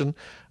articulation,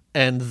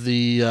 and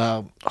the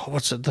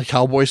the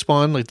cowboy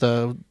Spawn, like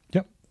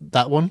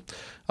that one.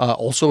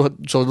 Also,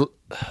 so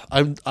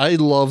I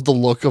love the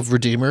look of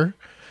Redeemer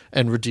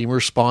and Redeemer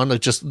Spawn.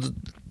 Like just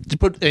you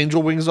put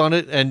angel wings on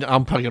it, and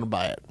I'm probably gonna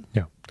buy it.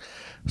 Yeah.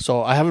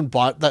 So I haven't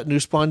bought that new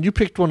Spawn. You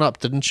picked one up,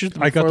 didn't you?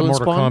 I got the McFarlane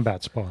Mortal Spawn?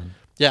 Kombat Spawn.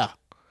 Yeah.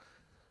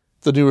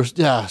 The newer,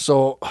 yeah.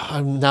 So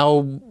I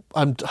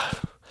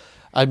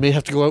may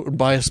have to go out and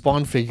buy a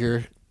Spawn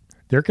figure.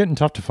 They're getting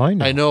tough to find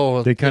now. I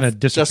know. They kind of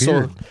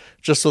disappeared.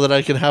 Just so that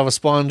I can have a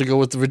Spawn to go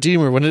with the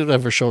Redeemer when it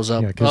ever shows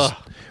up. Yeah, because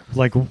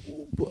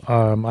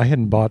I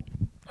haven't bought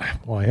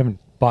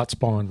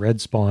Spawn, Red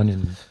Spawn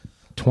in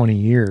 20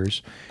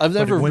 years. I've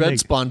never read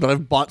Spawn, but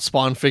I've bought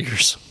Spawn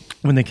figures.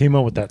 When they came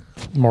out with that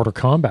Mortal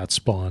Kombat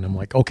Spawn, I'm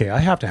like, okay, I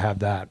have to have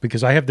that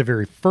because I have the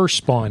very first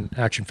Spawn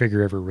action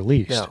figure ever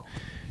released. Yeah.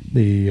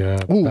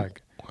 The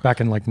back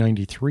in like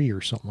 93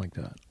 or something like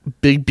that.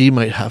 Big B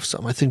might have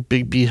some. I think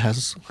Big B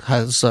has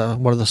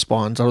one of the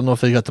Spawns. I don't know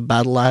if they got the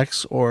battle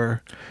axe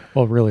or...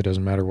 Well, it really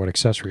doesn't matter what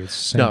accessory.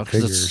 It's the same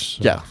figures.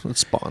 It's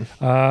Spawn.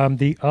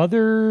 The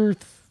other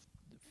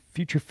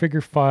future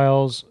figure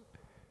files...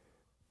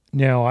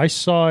 Now, I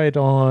saw it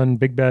on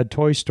Big Bad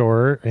Toy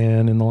Store,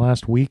 and in the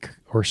last week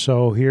or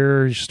so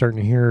here, you're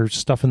starting to hear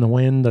stuff in the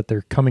wind that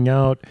they're coming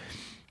out,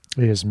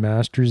 is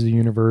Masters of the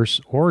Universe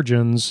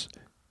Origins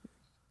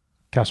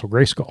Castle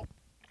Grayskull.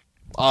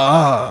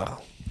 And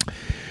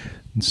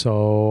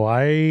so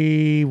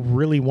I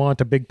really want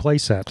a big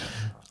playset.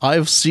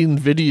 I've seen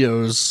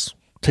videos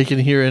taken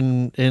here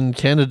in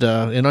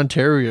Canada, in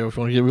Ontario, if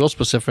you want to get real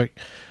specific,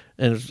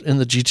 and in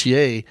the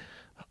GTA,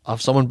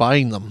 of someone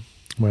buying them.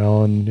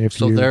 Well, and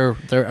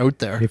they're out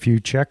there. If you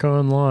check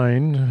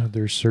online,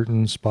 there's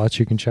certain spots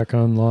you can check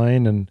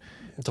online and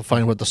to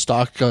find what the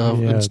stock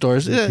in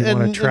stores. If you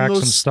want to track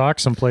some stock,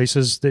 some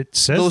places that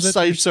says those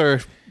sites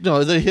are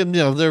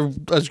they're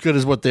as good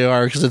as what they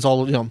are because it's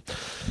all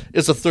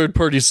it's a third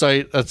party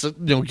site that's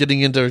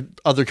getting into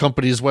other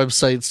companies'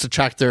 websites to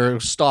track their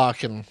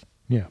stock and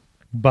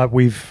But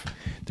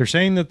they're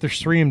saying that there's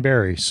 3 in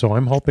Barrie, so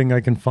I'm hoping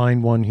I can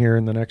find one here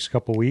in the next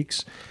couple of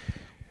weeks.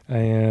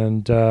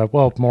 And,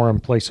 more on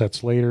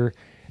playsets later.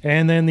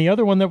 And then the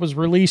other one that was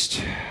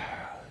released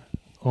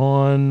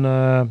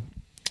on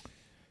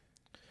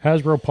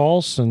Hasbro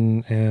Pulse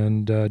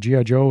and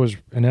G.I. Joe has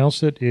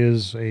announced it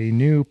is a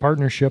new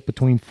partnership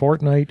between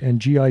Fortnite and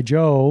G.I.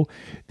 Joe,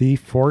 the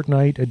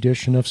Fortnite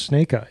edition of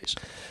Snake Eyes.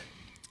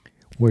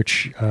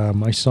 Which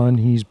my son,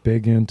 he's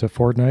big into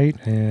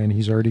Fortnite, and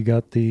he's already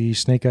got the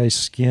Snake Eyes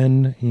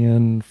skin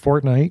in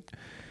Fortnite.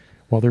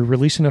 Well, they're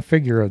releasing a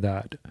figure of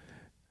that,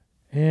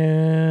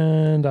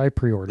 and I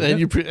pre-ordered it.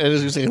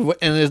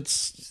 And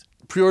it's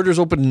pre-orders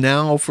open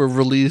now for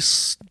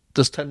release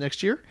this time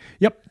next year.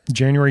 Yep,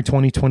 January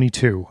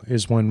 2022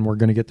 is when we're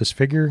going to get this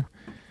figure.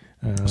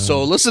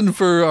 So listen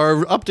for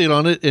our update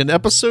on it in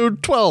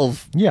episode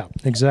 12. Yeah,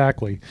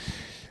 exactly.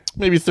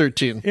 Maybe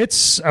 13.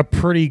 It's a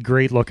pretty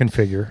great looking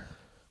figure,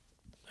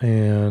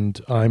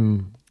 and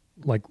I'm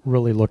like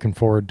really looking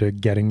forward to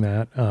getting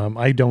that.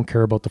 I don't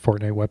care about the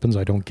Fortnite weapons.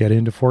 I don't get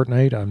into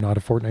Fortnite. I'm not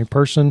a Fortnite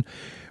person,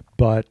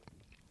 but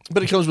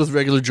it comes with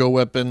regular Joe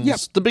weapons. Yep.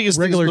 The biggest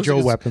regular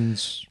Joe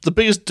weapons. The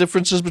biggest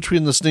differences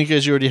between the Snake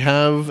Eyes you already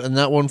have and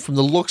that one, from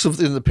the looks of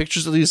in the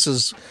pictures at least,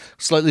 is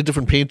slightly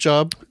different paint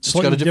job. It's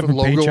got a different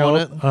logo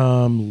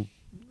on it.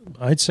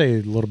 I'd say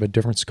a little bit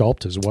different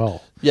sculpt as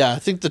well. Yeah, I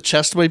think the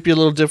chest might be a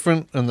little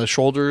different and the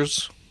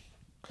shoulders.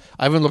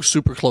 I haven't looked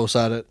super close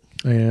at it.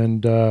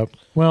 And,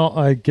 well,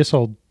 I guess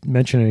I'll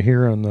mention it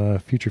here on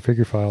the Future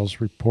Figure Files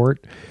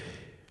report.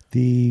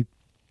 The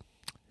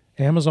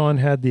Amazon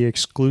had the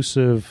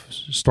exclusive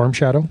Storm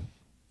Shadow.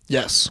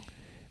 Yes.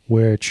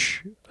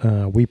 Which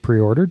we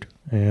pre-ordered,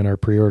 and our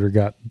pre-order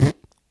got...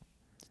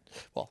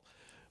 Well,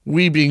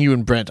 we being you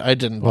and Brent, I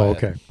didn't buy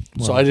okay. it.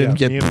 Well, so I didn't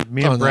get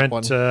me and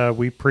Brent,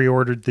 we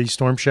pre-ordered the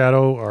Storm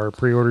Shadow. Our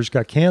pre-orders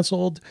got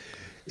canceled.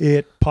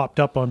 It popped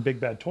up on Big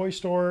Bad Toy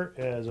Store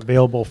as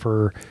available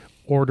for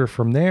order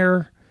from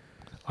there.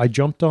 I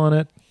jumped on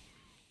it,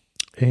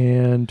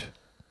 and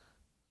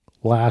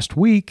last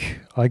week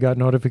I got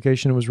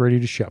notification it was ready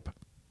to ship.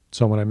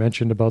 So when I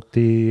mentioned about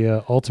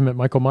the Ultimate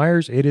Michael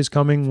Myers, it is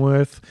coming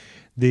with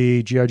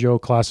the G.I. Joe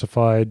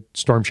Classified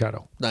Storm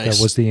Shadow. Nice.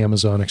 That was the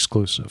Amazon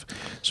exclusive.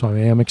 So I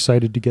am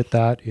excited to get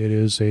that. It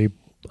is a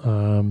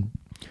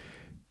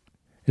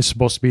it's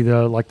supposed to be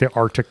the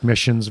Arctic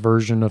Missions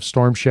version of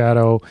Storm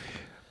Shadow,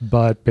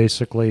 but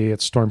basically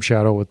it's Storm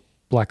Shadow with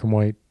black and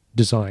white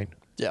design.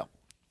 Yeah.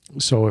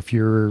 So if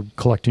you're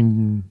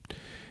collecting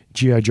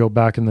G.I. Joe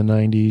back in the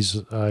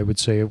 90s, I would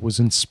say it was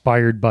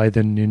inspired by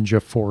the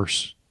Ninja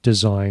Force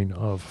design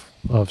of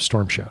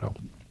Storm Shadow.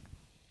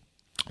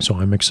 So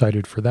I'm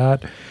excited for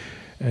that.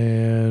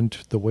 And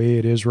the way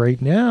it is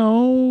right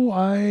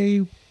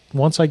now,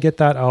 once I get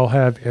that, I'll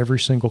have every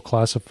single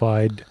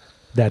classified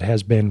that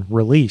has been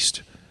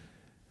released.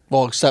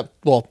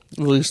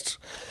 Released.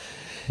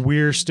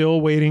 We're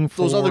still waiting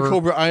for... Those other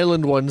Cobra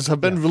Island ones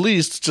have been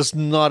released, just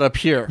not up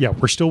here. Yeah,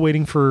 we're still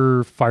waiting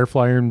for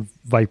Firefly and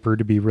Viper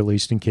to be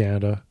released in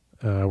Canada.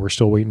 We're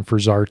still waiting for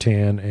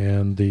Zartan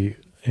and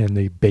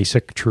the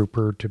Basic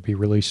Trooper to be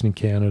released in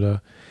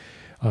Canada.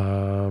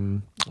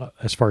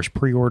 As far as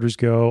pre-orders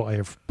go, I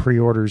have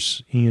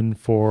pre-orders in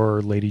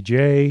for Lady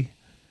J,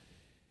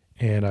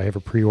 and I have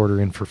a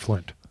pre-order in for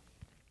Flint.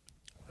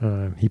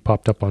 He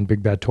popped up on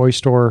Big Bad Toy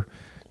Store,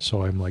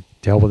 so I'm like,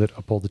 to hell with it.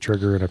 I pulled the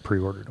trigger and I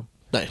pre-ordered him.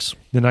 Nice.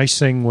 The nice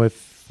thing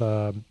with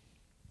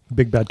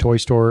Big Bad Toy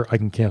Store, I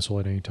can cancel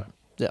at any time.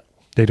 Yeah.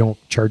 They don't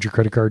charge your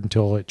credit card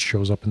until it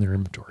shows up in their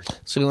inventory.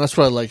 See, that's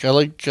what I like. I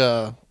like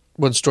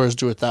when stores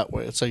do it that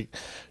way. It's like,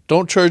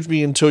 don't charge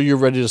me until you're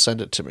ready to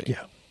send it to me.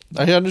 Yeah.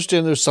 I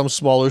understand there's some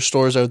smaller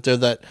stores out there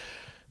that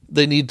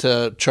they need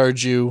to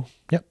charge you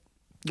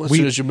as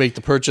soon as you make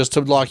the purchase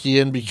to lock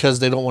you in because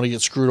they don't want to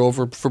get screwed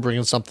over for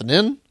bringing something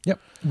in. Yep.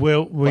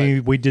 Well,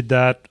 we did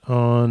that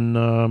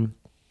on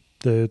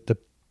the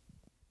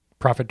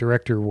Profit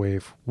Director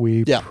wave.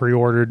 We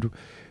pre-ordered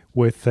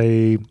with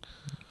a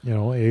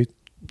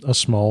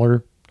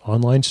smaller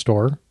online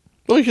store.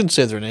 Well, you can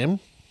say their name.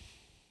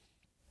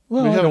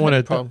 Well, I don't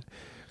want to.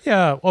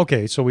 Yeah.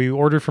 Okay. So we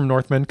ordered from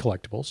Northman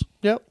Collectibles.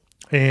 Yep.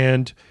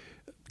 And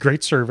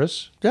great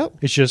service. Yep.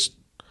 It's just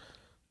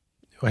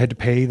I had to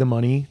pay the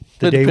money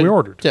the day we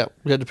ordered. Yeah,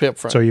 we had to pay up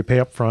front. So you pay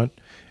up front.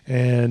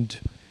 And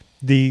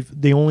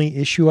the only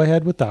issue I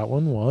had with that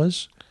one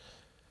was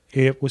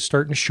it was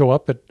starting to show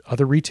up at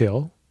other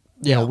retail.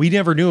 Yeah. We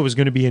never knew it was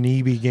going to be an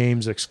EB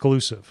Games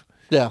exclusive.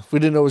 Yeah, we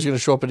didn't know it was going to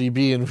show up at EB,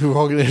 and we were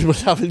all going to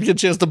have to get a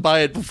chance to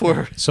buy it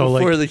before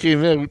they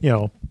came in.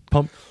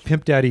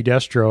 Pimp Daddy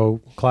Destro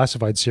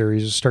Classified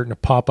series is starting to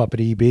pop up at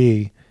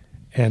EB,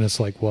 and it's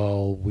like,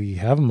 well, we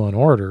have them on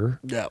order.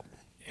 Yeah.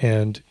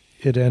 And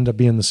it ended up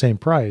being the same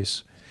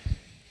price.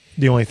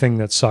 The only thing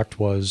that sucked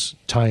was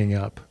tying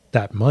up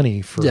that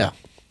money for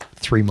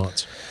 3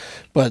 months.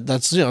 But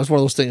that's, it's one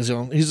of those things,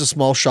 he's a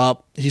small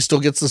shop. He still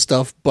gets the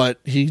stuff,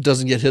 but he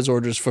doesn't get his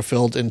orders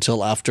fulfilled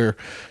until after,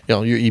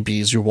 your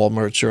EBs, your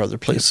Walmarts, your other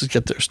places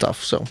get their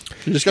stuff. So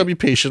you just got to be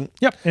patient.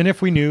 Yep. And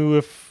if we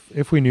knew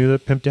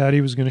that Pimp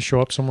Daddy was going to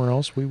show up somewhere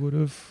else, we would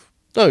have.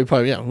 Oh, we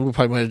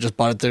probably might have just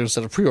bought it there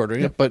instead of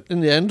pre-ordering it. But in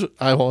the end,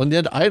 I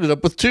ended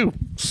up with 2.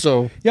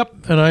 So.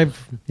 Yep. And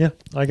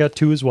I got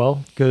 2 as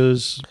well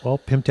because,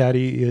 Pimp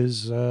Daddy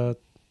is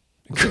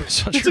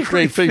Such It's a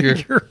great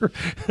figure.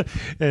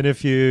 And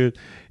if you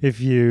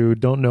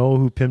don't know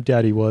who Pimp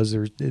Daddy was,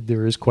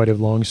 there is quite a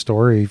long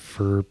story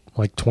for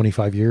like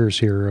 25 years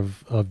here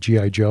of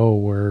G.I. Joe,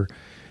 where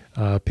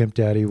Pimp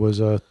Daddy was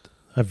a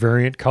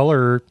variant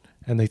color,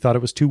 and they thought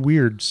it was too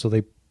weird, so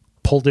they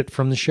pulled it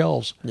from the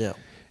shelves. Yeah.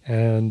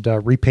 And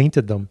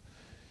repainted them.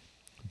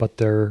 But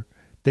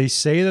they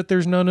say that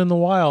there's none in the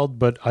wild,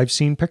 but I've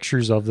seen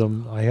pictures of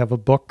them. I have a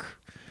book,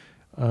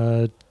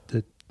 the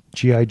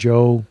G.I.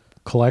 Joe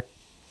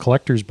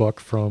collector's book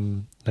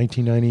from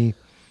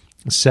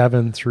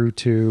 1997 through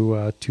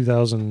to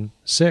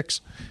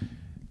 2006.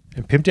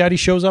 And Pimp Daddy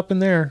shows up in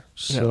there.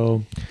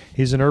 So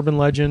he's an urban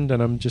legend,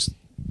 and I'm just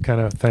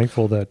kind of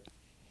thankful that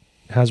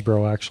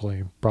Hasbro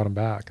actually brought him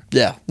back.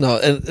 Yeah. No,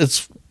 and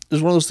it's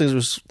one of those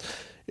things.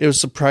 It was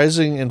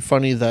surprising and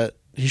funny that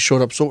he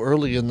showed up so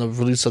early in the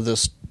release of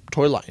this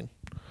toy line.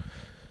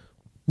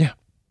 Yeah.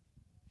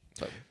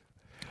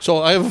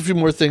 So I have a few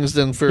more things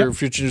then for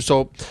future news.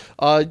 So,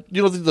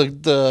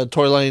 the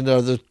toy line,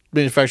 the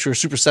manufacturer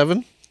Super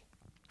 7.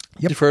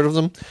 Yep. You've heard of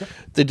them? Yep.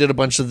 They did a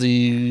bunch of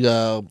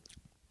the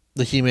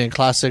He-Man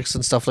classics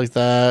and stuff like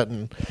that,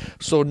 and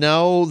so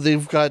now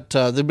they've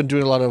been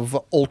doing a lot of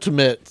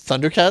Ultimate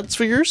Thundercats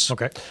figures.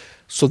 Okay.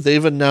 So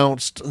they've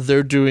announced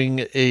they're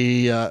doing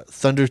a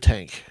Thunder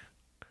Tank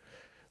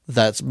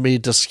that's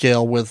made to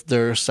scale with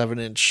their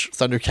 7-inch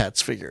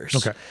Thundercats figures.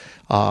 Okay.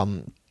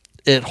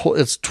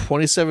 It's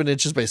 27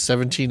 inches by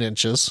 17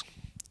 inches,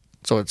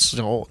 so it's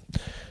going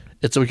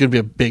to be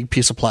a big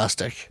piece of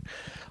plastic.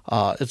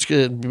 It's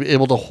going to be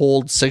able to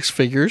hold 6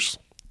 figures,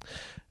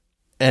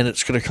 and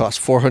it's going to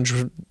cost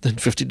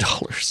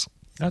 $450.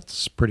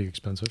 That's pretty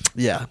expensive.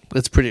 Yeah,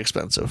 it's pretty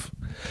expensive.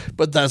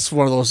 But that's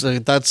one of those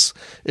things. That's,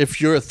 if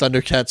you're a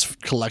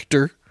Thundercats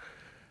collector,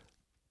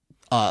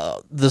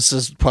 this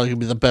is probably going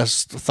to be the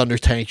best Thunder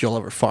Tank you'll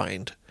ever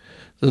find.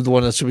 The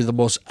one that's going to be the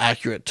most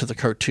accurate to the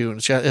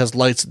cartoons. It has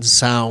lights and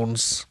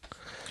sounds,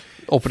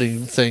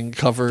 opening thing,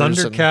 covers.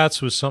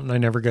 Thundercats was something I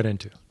never got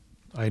into.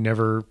 I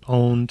never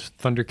owned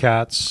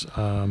Thundercats.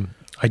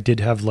 I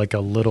did have like a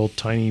little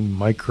tiny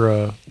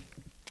micro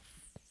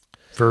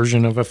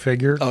version of a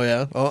figure. Oh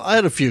yeah, I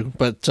had a few,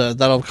 but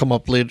that'll come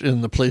up later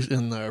in the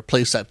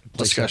playset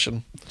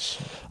discussion.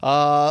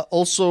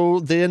 Also,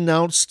 they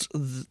announced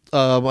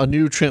a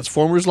new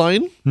Transformers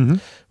line,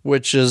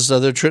 which is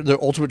their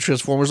Ultimate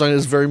Transformers line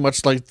is very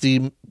much like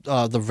the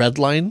Red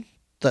line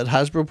that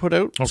Hasbro put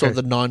out. Okay. So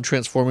the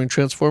non-transforming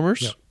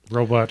Transformers. Yeah.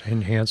 Robot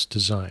enhanced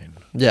design.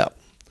 Yeah,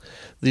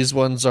 these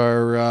ones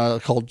are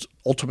called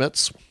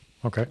Ultimates.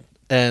 Okay.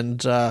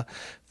 And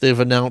they've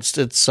announced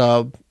it's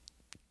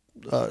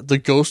the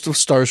Ghost of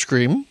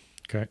Starscream.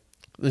 Okay.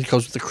 It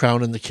comes with the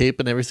crown and the cape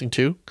and everything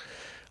too.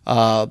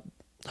 I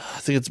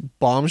think it's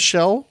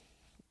Bombshell.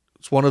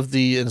 It's one of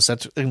the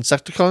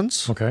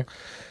Insecticons. Okay.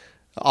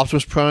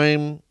 Optimus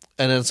Prime,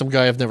 and then some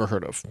guy I've never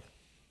heard of.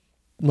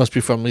 Must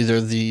be from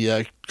either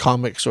the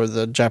comics or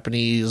the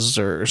Japanese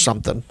or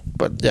something.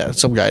 But yeah,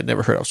 some guy I'd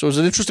never heard of. So it was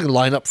an interesting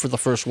lineup for the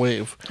first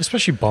wave.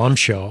 Especially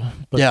Bombshell.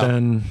 But Yeah.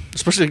 then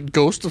Especially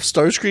Ghost of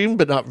Starscream,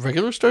 but not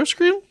regular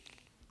Starscream.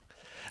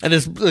 And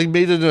it's like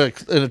made in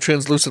a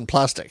translucent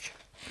plastic.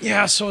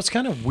 yeah, so it's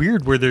kind of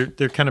weird where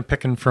they're kind of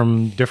picking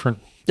from different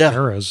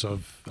eras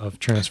of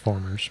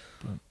Transformers.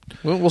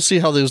 But Well, we'll see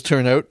how those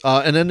turn out.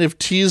 And then they've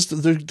teased,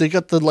 they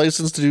got the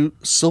license to do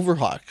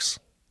Silverhawks,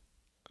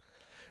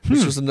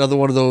 which was another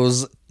one of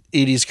those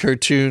 80s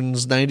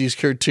cartoons, 90s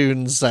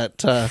cartoons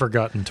that...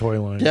 forgotten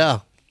toy line. yeah.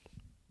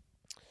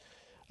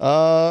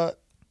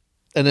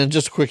 And then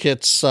just quick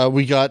hits.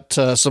 We got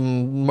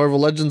some Marvel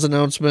Legends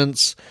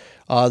announcements.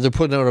 They're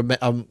putting out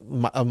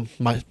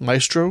a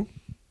Maestro,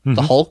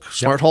 the Hulk,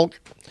 Smart Hulk.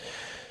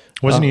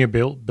 Wasn't he a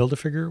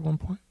Build-A-Figure at one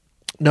point?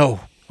 No.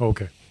 Oh,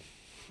 okay.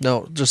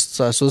 No, just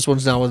so this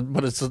one's now,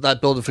 but it's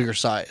that Build-A-Figure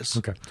size.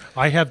 Okay.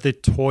 I have the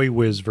Toy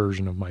Whiz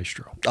version of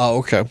Maestro. Oh,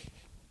 okay.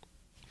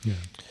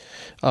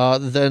 Yeah.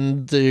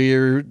 Then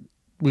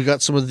we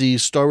got some of the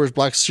Star Wars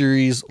Black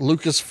Series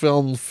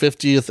Lucasfilm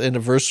 50th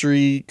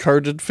anniversary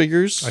carded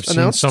figures I've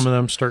announced. seen some of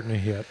them starting to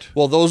hit.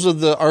 Well, those are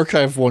the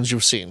archive ones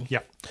you've seen. Yeah.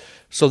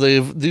 So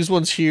these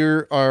ones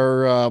here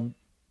are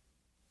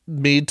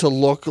made to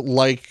look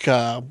like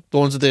the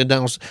ones that they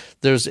announced.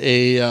 There's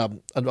a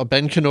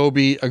Ben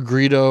Kenobi, a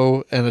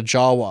Greedo, and a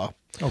Jawa.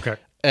 Okay.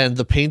 And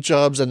the paint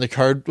jobs and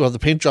the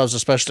paint jobs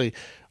especially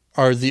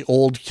are the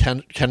old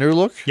Kenner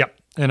look. Yep.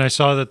 And I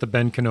saw that the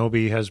Ben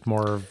Kenobi has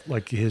more of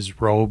like his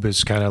robe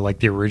is kind of like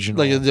the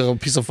original. Like a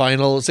piece of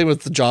vinyl. Same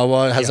with the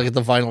Jawa. It has like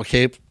the vinyl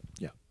cape.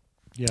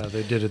 Yeah,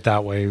 they did it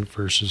that way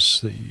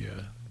versus the,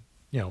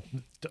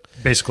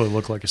 basically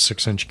look like a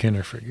 6-inch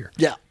Kenner figure.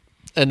 Yeah.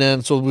 And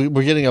then, so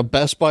we're getting a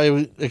Best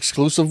Buy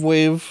exclusive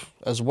wave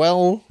as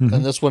well. Mm-hmm.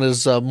 And this one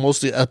is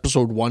mostly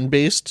episode 1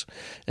 based.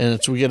 And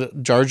we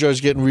get Jar Jar's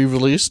getting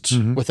re-released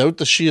without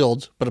the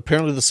shield, but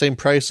apparently the same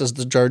price as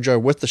the Jar Jar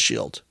with the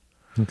shield.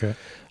 Okay.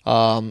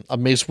 A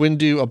Mace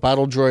Windu, a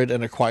Battle Droid,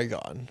 and a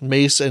Qui-Gon.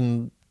 Mace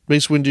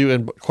Windu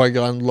and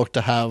Qui-Gon look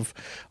to have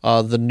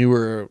a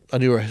newer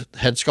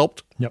head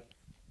sculpt. Yep.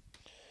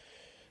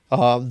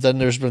 Then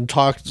there's been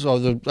talk. So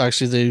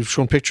they've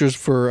shown pictures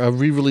for a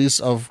re-release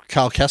of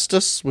Cal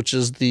Kestis, which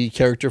is the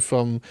character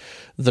from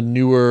the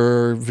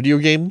newer video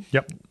game,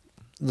 Yep.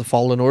 The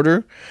Fallen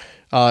Order.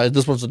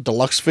 This one's a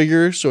deluxe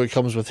figure, so it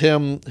comes with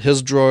him,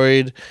 his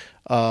droid.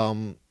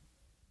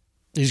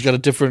 He's got a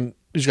different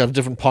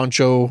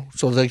poncho.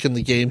 So like in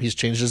the game, he's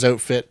changed his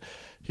outfit.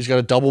 He's got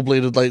a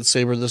double-bladed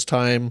lightsaber this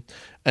time,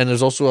 and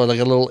there's also a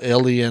little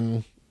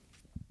alien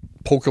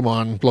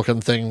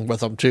Pokemon-looking thing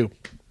with him too.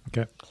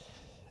 Okay.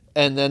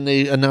 And then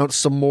they announced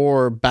some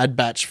more Bad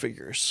Batch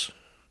figures.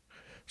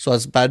 So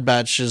that's Bad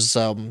Batch is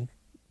of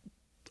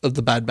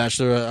the Bad Batch.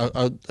 They're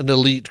an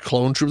elite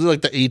clone trooper. They're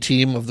like the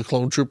A-team of the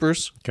clone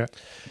troopers. Okay.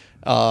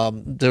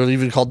 They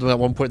even called them at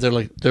one point.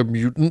 They're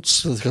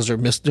mutants because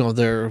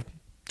they're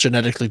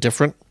genetically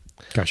different.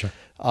 Gotcha.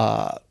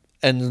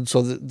 And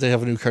so they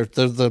have a new they're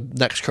the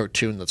next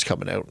cartoon that's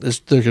coming out. They're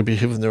going to be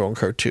having their own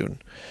cartoon.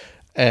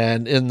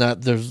 And in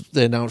that,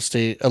 they announced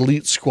a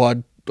Elite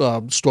Squad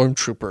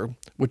Stormtrooper,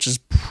 which is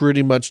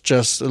pretty much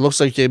it looks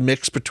like a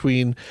mix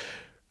between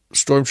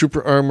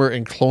Stormtrooper armor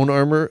and clone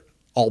armor,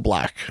 all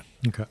black.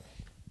 Okay.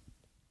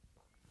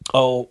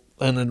 Oh,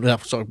 and then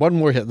sorry, one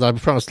more hit. I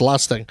promised the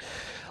last thing.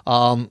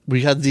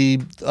 We had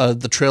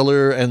the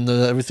trailer and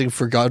everything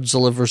for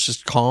Godzilla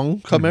versus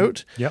Kong come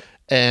out. Yep.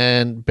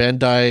 And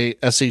Bandai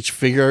SH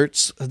Figure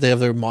Arts, they have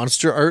their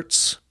Monster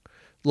Arts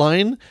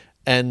line,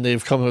 and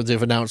they've shown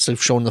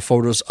the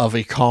photos of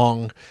a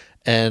Kong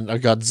and a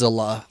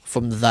Godzilla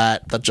from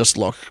that just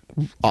look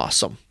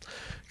awesome.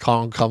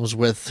 Kong comes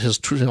with his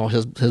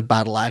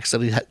battle axe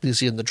that you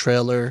see in the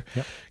trailer.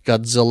 Yep.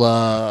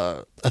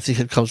 Godzilla, I think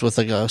it comes with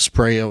like a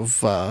spray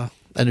of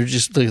energy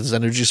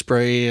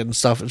spray and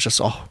stuff. It's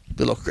just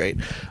they look great.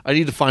 I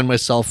need to find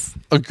myself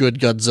a good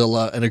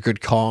Godzilla and a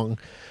good Kong.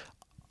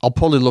 I'll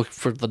probably look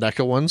for the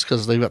NECA ones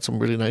because they've got some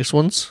really nice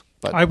ones.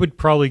 But I would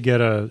probably get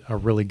a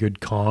really good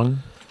Kong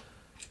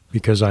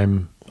because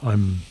I'm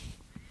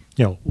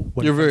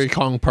you're very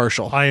Kong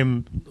partial.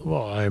 I'm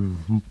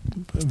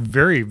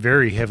very,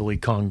 very heavily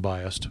Kong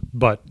biased,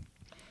 but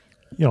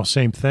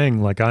same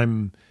thing. Like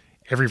I'm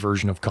every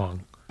version of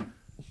Kong.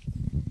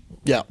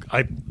 Yeah.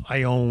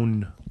 I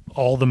own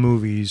all the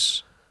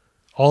movies,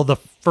 all the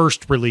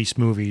first release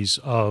movies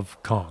of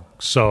Kong.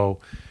 So,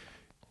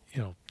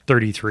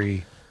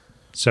 33,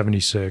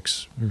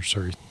 76,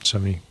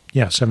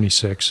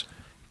 76,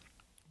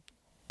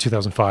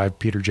 2005,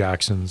 Peter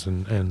Jackson's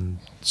and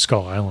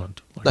Skull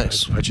Island.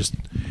 Nice.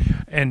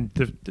 And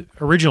the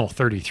original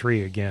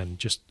 33 again,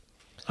 just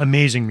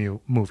amazing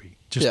movie.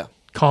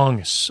 Kong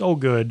is so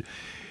good.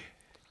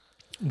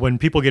 When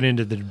people get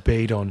into the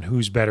debate on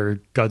who's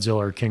better, Godzilla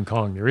or King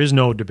Kong, there is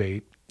no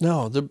debate.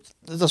 No,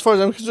 as far as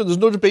I'm concerned, there's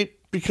no debate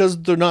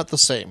because they're not the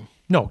same.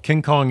 No,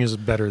 King Kong is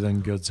better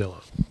than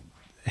Godzilla,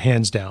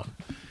 hands down.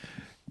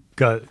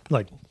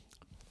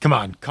 Come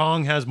on,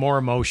 Kong has more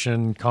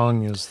emotion.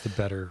 Kong is the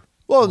better.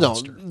 Well,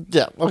 monster. no,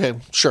 yeah, okay,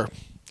 sure.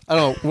 I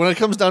don't know. When it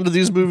comes down to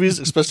these movies,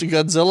 especially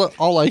Godzilla,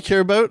 all I care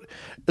about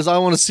is I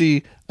want to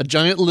see a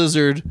giant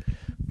lizard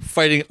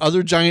fighting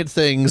other giant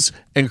things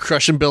and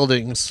crushing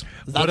buildings.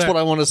 That's what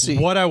I want to see.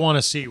 What I want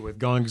to see with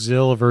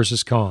Godzilla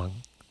versus Kong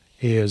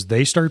is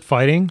they start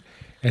fighting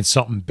and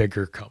something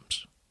bigger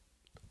comes.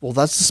 Well,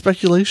 that's the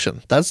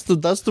speculation. That's the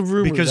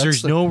rumor. Because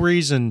there's no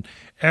reason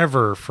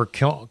ever for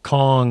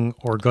Kong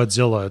or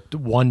Godzilla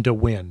one to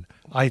win.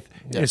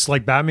 It's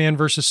like Batman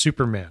versus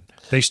Superman.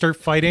 They start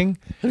fighting.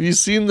 Have you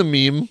seen the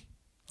meme?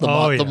 The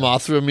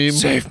Mothra meme?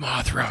 Save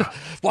Mothra.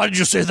 Why did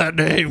you say that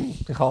name?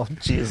 Oh,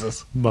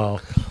 Jesus.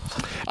 Well,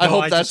 I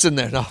hope that's in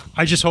there. No.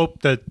 I just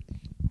hope that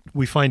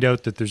we find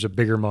out that there's a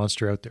bigger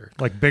monster out there.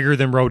 Like bigger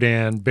than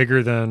Rodan,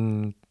 bigger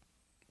than...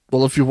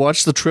 Well, if you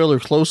watch the trailer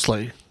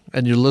closely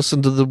and you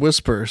listen to the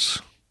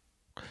whispers,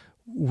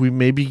 we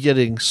may be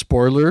getting,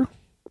 spoiler,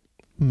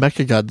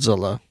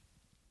 Mechagodzilla.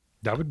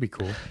 That would be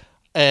cool.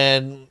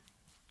 And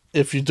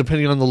if you,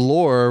 depending on the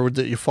lore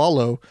that you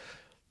follow,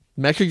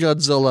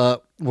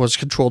 Mechagodzilla was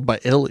controlled by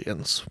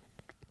aliens.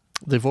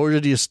 They've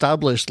already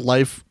established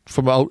life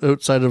from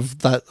outside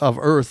of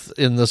Earth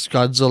in this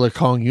Godzilla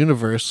Kong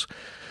universe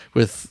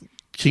with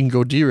King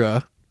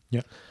Ghidorah.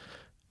 Yeah.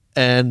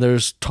 And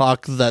there's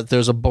talk that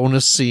there's a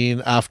bonus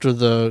scene after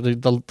the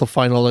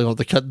final,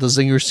 the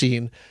zinger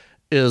scene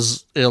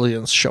is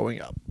aliens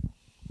showing up.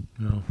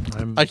 No,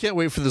 I can't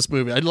wait for this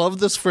movie. I love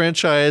this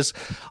franchise.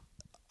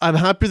 I'm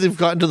happy they've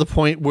gotten to the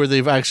point where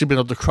they've actually been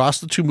able to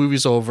cross the two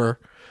movies over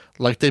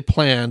like they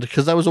planned,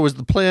 because that was always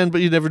the plan,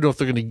 but you never know if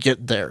they're going to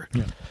get there.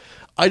 Yeah.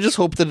 I just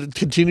hope that it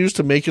continues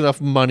to make enough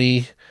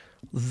money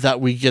that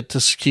we get to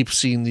keep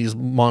seeing these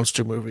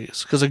monster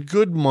movies, because a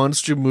good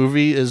monster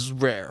movie is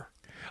rare.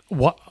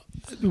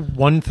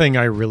 One thing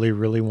I really,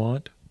 really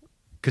want,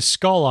 because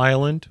Skull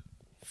Island,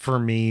 for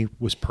me,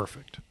 was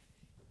perfect.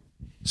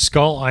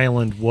 Skull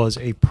Island was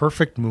a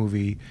perfect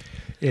movie.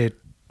 It,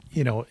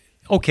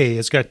 okay,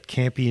 it's got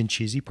campy and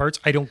cheesy parts.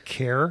 I don't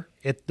care.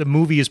 The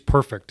movie is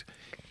perfect.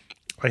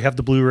 I have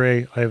the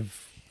Blu-ray. I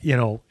have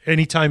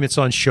anytime it's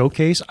on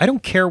Showcase, I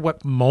don't care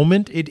what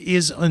moment it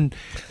is on,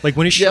 like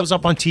when it shows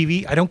up on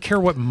TV, I don't care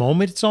what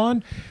moment it's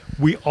on.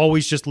 We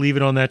always just leave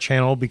it on that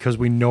channel because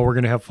we know we're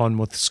going to have fun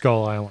with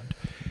Skull Island.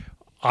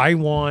 I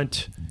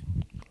want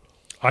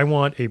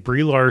a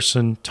Brie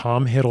Larson,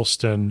 Tom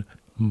Hiddleston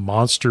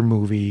monster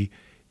movie,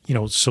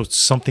 so it's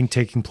something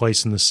taking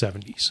place in the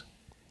 70s.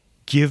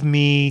 Give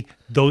me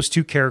those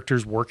two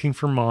characters working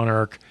for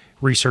Monarch,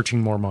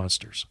 researching more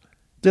monsters.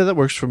 Yeah, that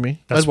works for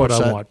me. That's what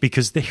I want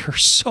because they are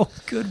so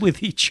good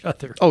with each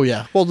other. Oh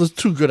yeah, well, there's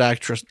two good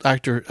actors,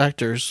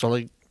 so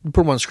like put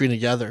them on screen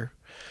together,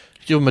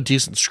 give them a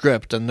decent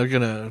script, and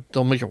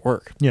they'll make it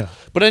work. Yeah.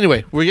 But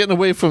anyway, we're getting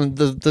away from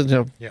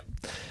the Yeah.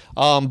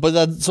 But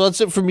that's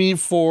it for me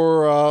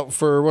for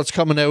what's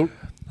coming out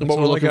and what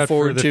we're looking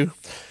forward to.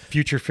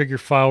 Future Figure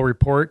File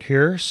report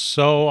here.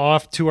 So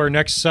off to our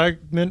next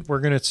segment, we're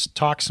going to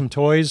talk some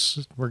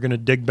toys. We're going to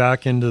dig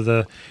back into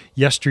the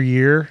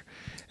yesteryear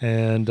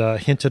and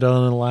hinted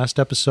on in the last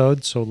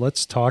episode. So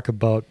let's talk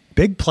about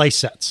big play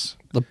sets.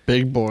 The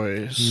big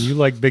boys. You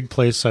like big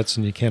play sets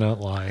and you cannot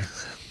lie.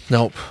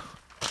 Nope.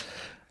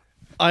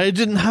 I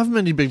didn't have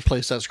many big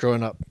play sets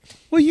growing up.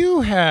 Well,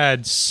 you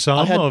had some.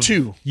 I had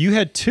two. You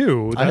had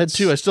two. I had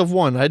two. I still have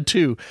one. I had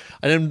two.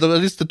 And then at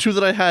least the two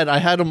that I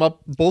had them up,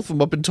 both of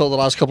them up until the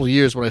last couple of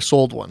years when I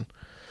sold one.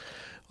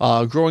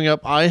 Growing up,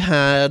 I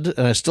had,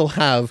 and I still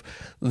have,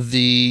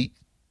 the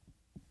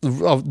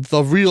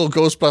real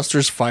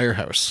Ghostbusters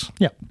Firehouse.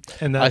 Yeah.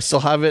 And I still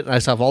have it, and I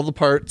still have all the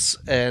parts.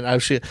 And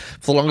actually,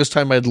 for the longest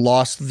time, I had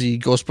lost the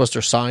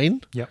Ghostbuster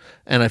sign. Yep.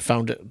 And I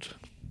found it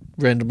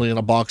randomly in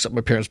a box at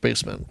my parents'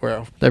 basement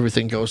where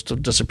everything goes to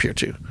disappear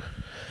to.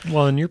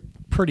 Well, and you're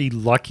pretty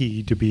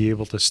lucky to be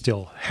able to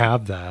still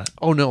have that.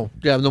 Oh no,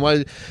 yeah,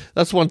 no.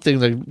 That's one thing.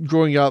 Like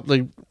growing up,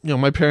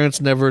 my parents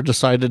never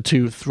decided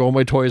to throw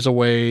my toys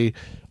away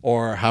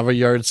or have a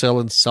yard sale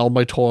and sell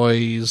my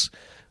toys.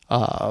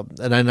 And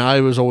then I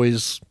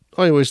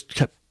always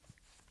kept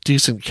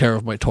decent care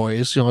of my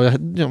toys.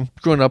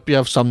 Growing up, you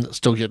have some that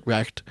still get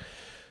wrecked,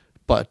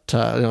 but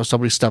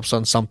somebody steps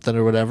on something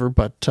or whatever.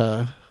 But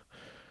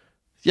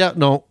yeah,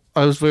 no,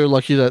 I was very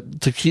lucky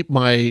to keep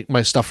my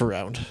stuff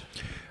around.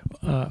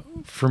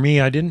 For me,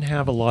 I didn't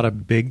have a lot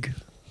of big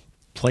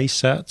play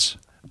sets.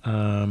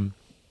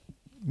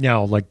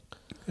 Now, like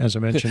as I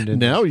mentioned,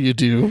 now you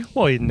do.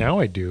 Well, now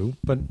I do,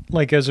 but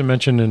like as I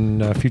mentioned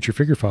in Future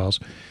Figure Files,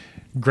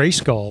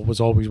 Grayskull was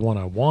always one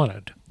I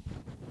wanted,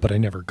 but I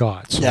never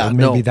got. So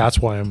maybe that's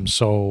why I'm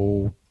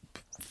so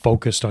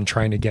focused on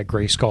trying to get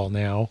Grayskull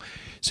now.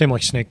 Same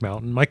like Snake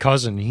Mountain. My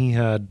cousin, he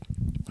had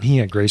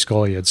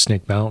Grayskull, he had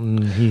Snake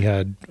Mountain, he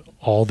had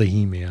all the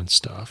He-Man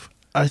stuff.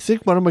 I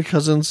think one of my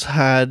cousins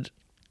had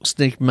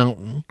Snake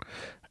Mountain,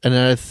 and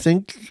I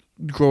think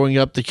growing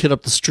up, the kid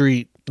up the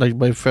street, like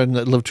my friend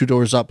that lived 2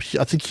 doors up,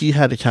 I think he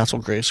had a Castle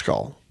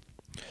Grayskull.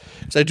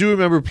 So I do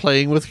remember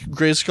playing with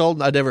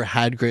Grayskull. I never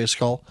had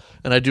Grayskull,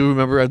 and I do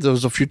remember there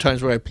was a few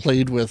times where I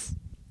played with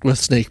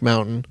Snake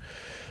Mountain.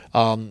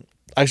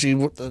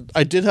 Actually,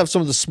 I did have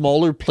some of the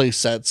smaller play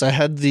sets. I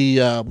had the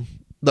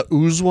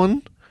Ooze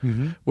one.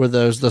 Mm-hmm. Where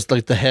there's this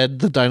like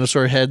the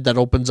dinosaur head that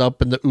opens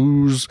up and the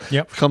ooze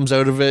comes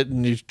out of it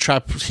and you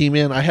trap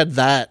He-Man. I had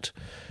that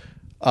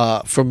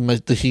from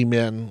the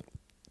He-Man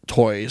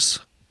toys.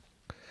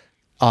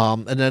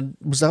 And then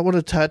was that one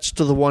attached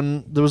to the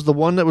one? There was the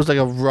one that was like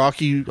a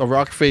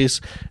rock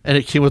face, and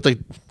it came with like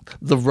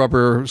the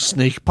rubber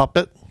snake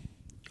puppet.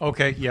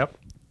 Okay. Yep.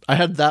 I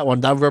had that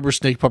one. That rubber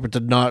snake puppet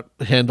did not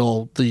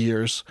handle the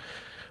ears.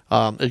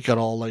 It got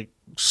all like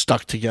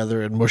stuck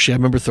together and mushy. I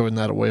remember throwing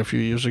that away a few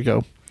years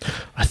ago.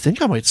 I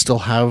think I might still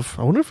have.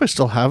 I wonder if I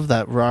still have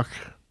that rock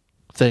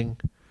thing.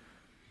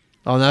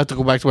 I'll now have to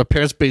go back to my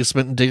parents'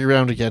 basement and dig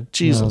around again.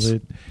 Jesus.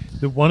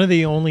 No, one of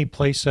the only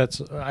play sets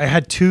I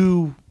had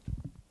two.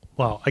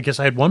 Well, I guess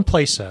I had one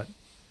play set,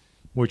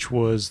 which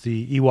was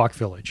the Ewok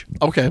Village.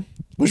 Okay.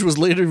 Which was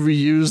later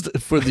reused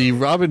for the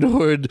Robin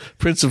Hood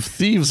Prince of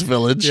Thieves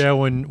Village. Yeah,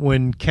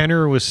 when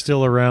Kenner was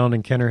still around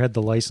and Kenner had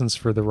the license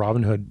for the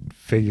Robin Hood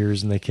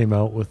figures, and they came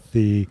out with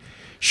the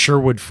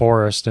Sherwood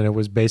Forest, and it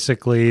was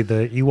basically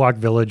the Ewok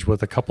Village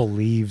with a couple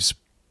leaves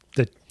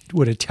that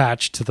would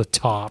attach to the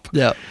top.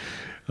 Yeah.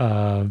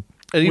 And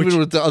even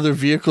with the other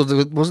vehicles,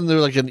 wasn't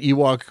there like an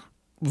Ewok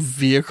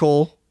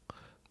vehicle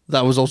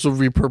that was also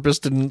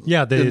repurposed? In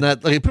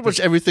that, like pretty much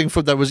everything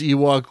from that was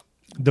Ewok.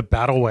 The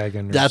battle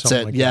wagon. That's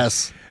it. Like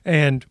yes. That.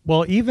 And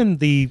well, even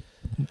the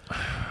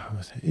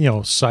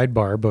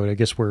sidebar, but I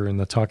guess we're in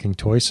the talking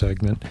toy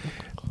segment.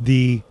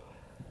 The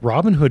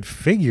Robin Hood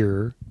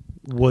figure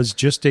was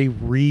just a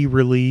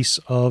re-release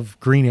of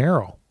Green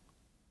Arrow.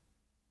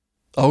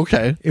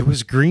 Okay. It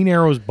was Green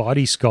Arrow's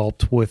body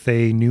sculpt with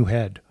a new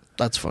head.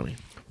 That's funny.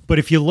 But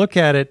if you look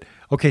at it,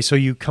 okay, so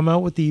you come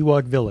out with the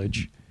Ewok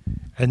Village,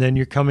 and then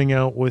you're coming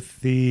out with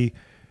the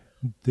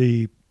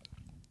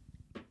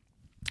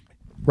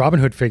Robin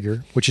Hood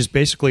figure, which is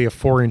basically a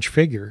 4-inch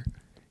figure.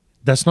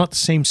 That's not the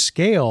same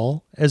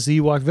scale as the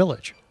Ewok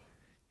Village.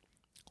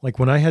 Like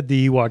when I had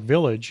the Ewok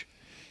Village,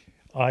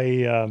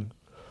 I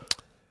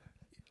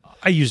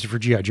I used it for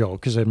G.I. Joe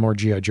because I had more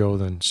G.I. Joe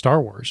than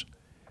Star Wars.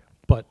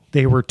 But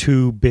they were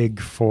too big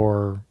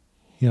for,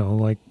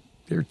 like,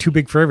 they're too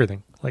big for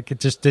everything. Like, it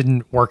just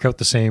didn't work out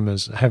the same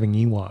as having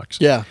Ewoks.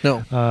 Yeah,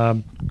 no.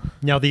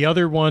 Now, the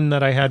other one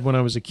that I had when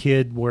I was a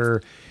kid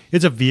where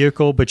it's a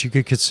vehicle, but you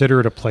could consider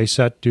it a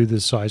playset due to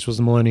the size, was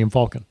the Millennium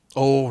Falcon.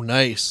 Oh,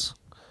 nice.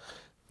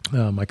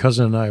 My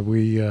cousin and I,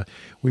 we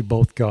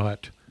both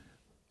got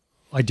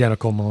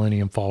identical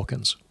Millennium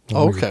Falcons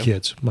when we were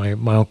kids. My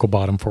uncle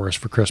bought them for us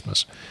for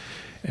Christmas.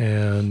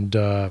 And,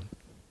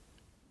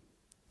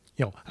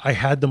 I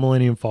had the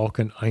Millennium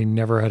Falcon. I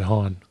never had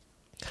Han.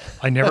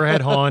 I never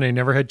had Han. I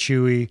never had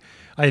Chewie.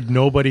 I had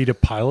nobody to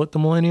pilot the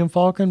Millennium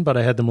Falcon, but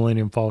I had the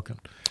Millennium Falcon.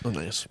 Oh,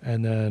 nice.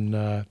 And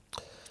then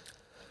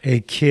a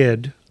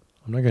kid,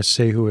 I'm not going to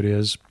say who it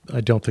is. I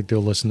don't think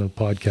they'll listen to the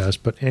podcast.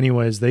 But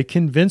anyways, they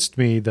convinced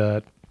me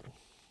that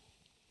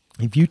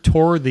if you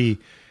tore the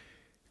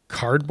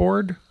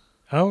cardboard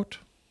out,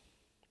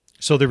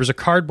 so there was a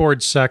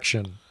cardboard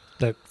section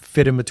that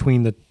fit in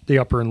between the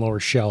upper and lower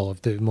shell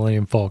of the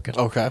Millennium Falcon.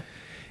 Okay.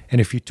 And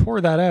if you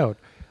tore that out,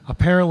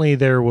 apparently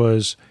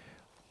there's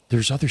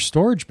other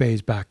storage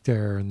bays back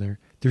there, and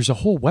there's a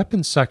whole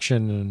weapons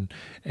section,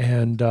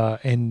 and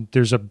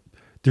there's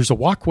a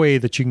walkway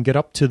that you can get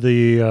up to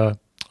the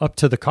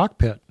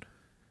cockpit.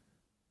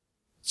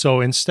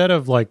 So instead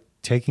of like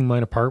taking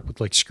mine apart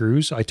with like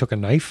screws, I took a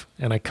knife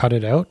and I cut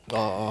it out.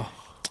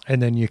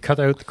 And then you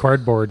cut out the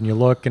cardboard and you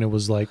look, and it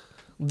was like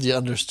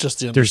just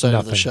the underside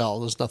of the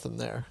shell. There's nothing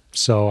there.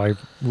 So I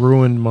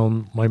ruined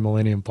my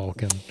Millennium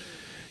Falcon.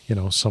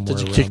 Somewhere.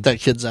 Did you kick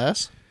that kid's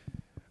ass?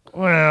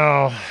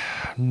 Well,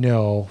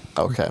 no.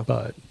 Okay.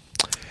 But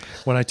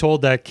when I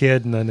told that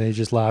kid, and then they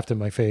just laughed in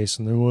my face,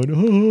 and they went,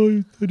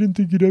 "Oh, I didn't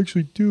think you'd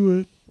actually do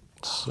it."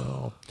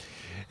 So,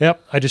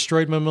 yep, I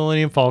destroyed my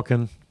Millennium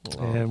Falcon.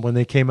 Oh. And when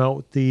they came out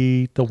with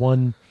the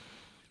one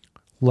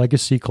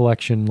Legacy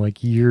collection,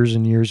 like years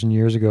and years and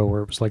years ago,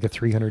 where it was like a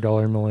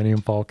 $300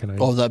 Millennium Falcon.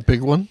 That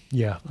big one?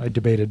 Yeah, I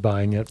debated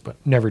buying it, but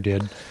never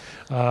did.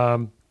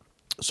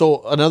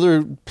 So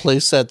another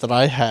playset that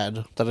I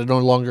had that I no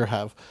longer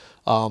have,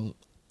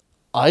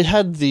 I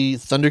had the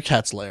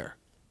Thundercats lair.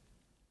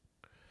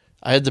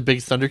 I had the big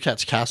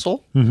Thundercats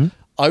castle. Mm-hmm.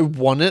 I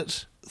won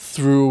it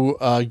through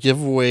a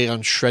giveaway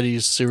on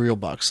Shreddy's cereal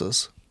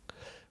boxes.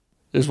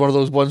 It was one of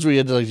those ones where you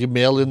had to, you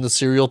mail in the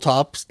cereal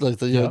tops, like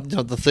the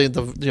thing,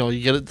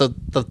 you get it,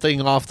 the thing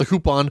off the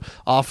coupon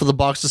off of the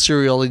box of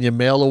cereal, and you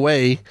mail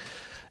away.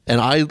 And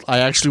I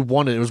actually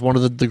won it. It was one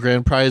of the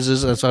grand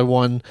prizes, and so I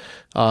won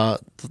the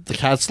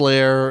Cat's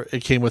Lair.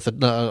 It came with a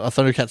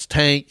Thundercats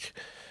tank,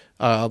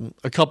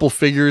 a couple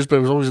figures, but it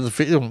was always in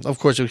the of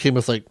course it came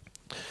with like,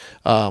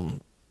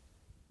 oh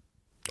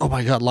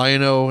my god,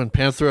 Lion-O and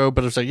Panthro.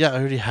 But it was like, yeah, I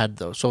already had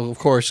those. So of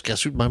course,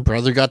 guess who? My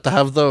brother got to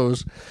have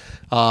those.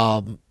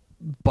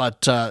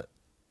 But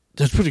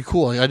it's pretty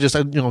cool.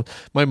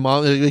 My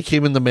mom, they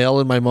came in the mail,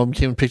 and my mom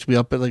came and picked me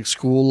up at like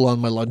school on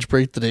my lunch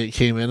break the day it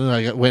came in, and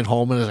I went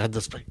home and it had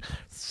this big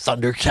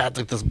Thundercat,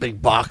 like this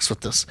big box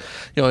with this,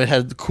 it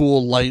had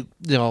cool light,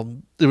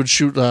 it would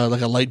shoot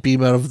like a light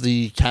beam out of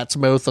the cat's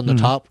mouth on the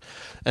top,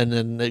 and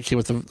then it came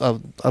with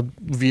a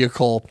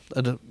vehicle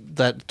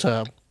that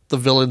the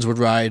villains would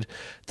ride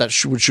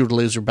that would shoot a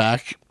laser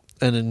back,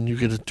 and then you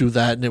could do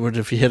that, and it would,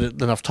 if you hit it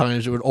enough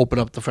times, it would open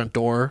up the front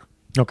door.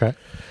 Okay.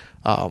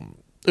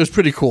 It was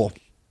pretty cool,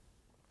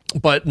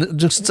 but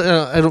just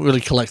I don't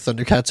really collect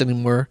Thundercats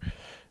anymore,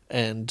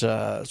 and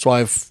so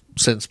I've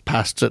since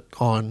passed it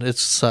on.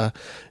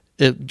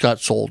 It got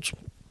sold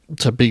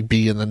to Big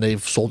B, and then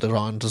they've sold it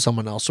on to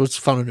someone else, so it's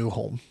found a new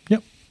home.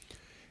 Yep.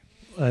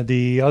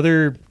 The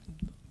other,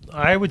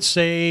 I would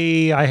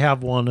say I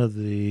have one of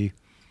the,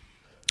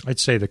 I'd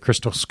say the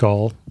Crystal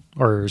Skull,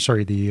 or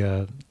sorry,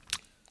 the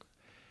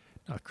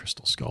not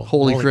Crystal Skull,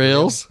 Holy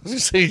Grails. You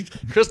say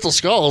Crystal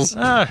Skulls.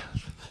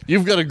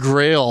 You've got a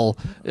grail.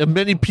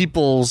 Many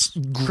people's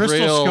grail.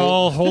 Crystal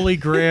Skull, Holy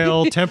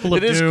Grail, Temple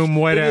of Doom,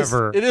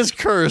 whatever. It is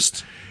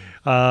cursed.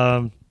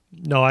 No,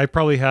 I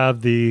probably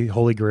have the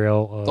Holy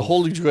Grail. The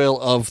Holy Grail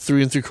of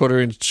 3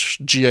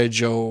 3/4-inch G.I.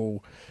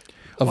 Joe.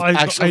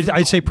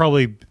 I'd say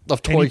probably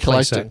of toy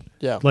collecting.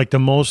 Yeah, like the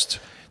most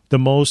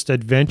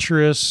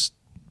adventurous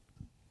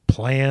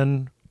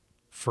plan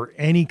for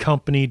any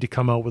company to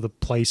come out with a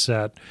play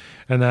set,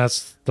 and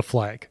that's the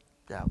Flag.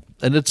 Yeah,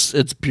 and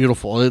it's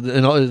beautiful.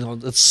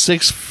 It's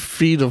 6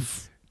 feet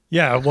of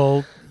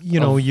well,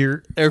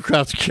 your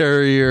aircraft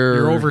carrier.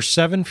 You're over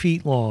 7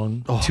 feet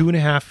long,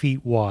 2.5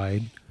 feet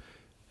wide,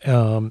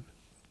 1.5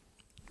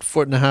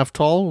 feet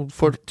tall.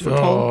 Foot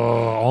tall,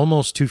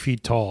 almost 2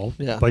 feet tall.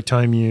 Yeah. By the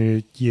time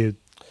you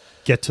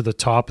get to the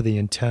top of the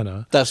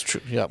antenna, that's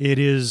true. Yeah,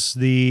 it's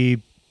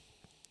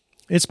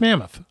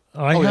mammoth.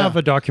 I have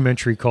a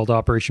documentary called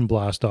Operation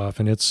Blast Off,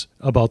 and it's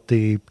about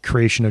the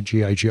creation of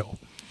G.I. Joe.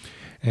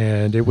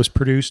 And it was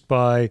produced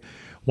by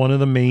one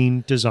of the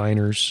main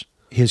designers,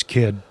 his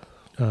kid.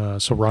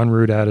 So Ron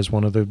Rudat is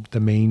one of the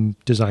main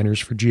designers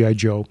for G.I.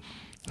 Joe.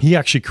 He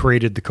actually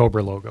created the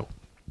Cobra logo.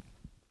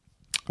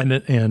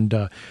 And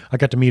I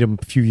got to meet him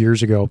a few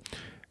years ago.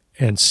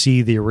 and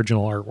see the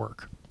original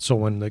artwork. So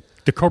when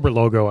the Cobra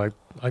logo,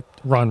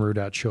 Ron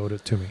Rudat showed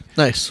it to me.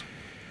 Nice.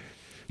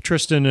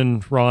 Tristan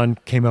and Ron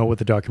came out with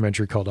a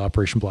documentary called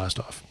Operation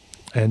Blastoff,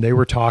 and they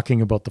were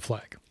talking about the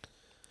flag.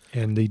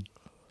 And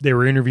they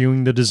were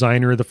interviewing the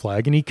designer of the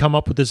flag, and he come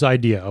up with this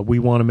idea: we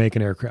want to make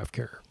an aircraft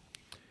carrier.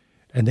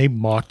 And they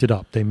mocked it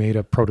up. They made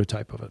a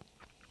prototype of it,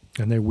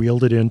 and they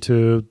wheeled it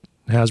into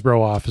Hasbro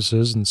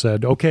offices and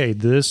said, "Okay,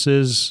 this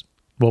is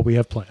what we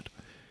have planned."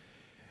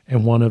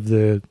 And one of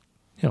the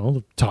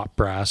top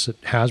brass at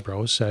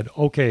Hasbro said,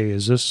 "Okay,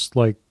 is this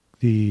like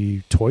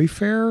the Toy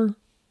Fair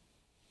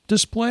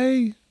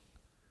display?"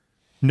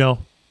 "No,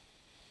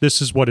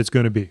 this is what it's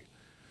going to be."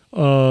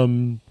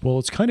 Well,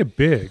 it's kind of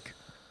big.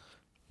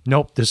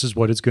 "Nope, this is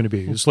what it's going to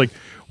be." It's like,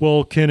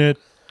 well, can it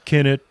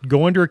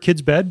go under a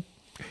kid's bed?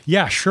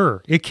 "Yeah,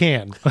 sure, it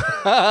can."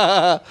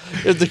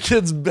 If the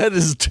kid's bed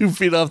is 2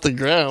 feet off the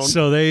ground.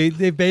 So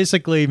they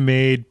basically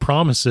made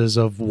promises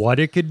of what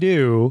it could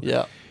do.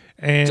 Yeah.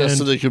 And Just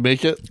so they could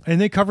make it.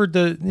 And they covered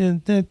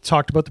they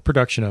talked about the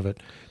production of it.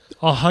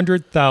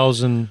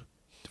 100,000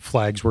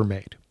 flags were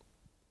made.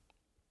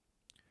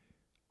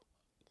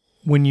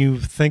 When you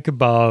think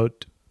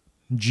about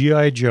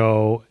G.I.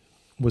 Joe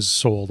was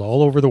sold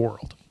all over the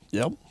world.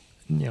 Yep.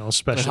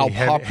 Especially And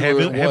how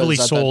popular it was heavily at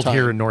that sold time.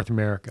 here in North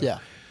America. Yeah.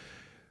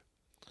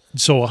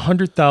 So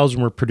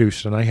 100,000 were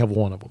produced, and I have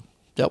one of them.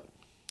 Yep.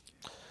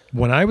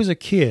 When I was a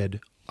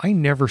kid, I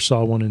never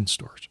saw one in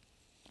stores.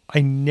 I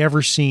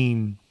never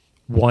seen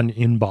one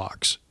in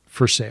box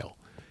for sale.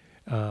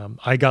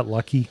 I got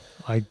lucky.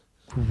 I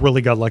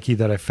really got lucky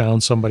that I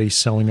found somebody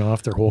selling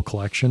off their whole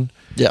collection.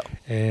 Yeah.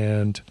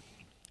 And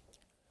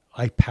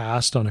I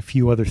passed on a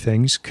few other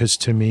things because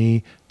to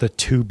me, the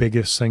two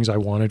biggest things I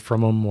wanted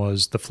from them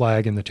was the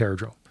flag and the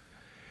Terradrome.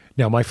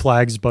 Now, my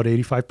flag's about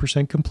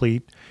 85%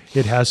 complete.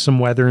 It has some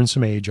weather and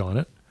some age on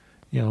it.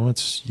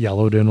 It's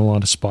yellowed in a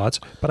lot of spots.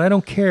 But I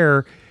don't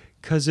care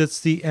because it's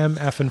the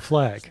MFing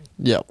flag.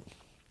 Yep.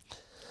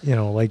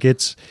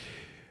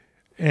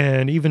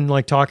 And even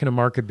like talking to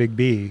Mark at Big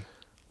B,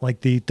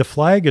 like the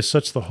flag is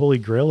such the holy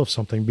grail of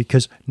something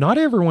because not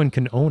everyone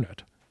can own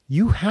it.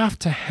 You have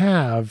to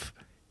have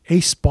a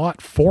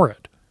spot for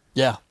it.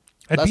 Yeah.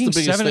 At That's being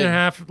the biggest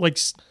 7.5, like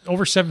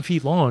over 7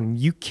 feet long,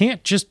 you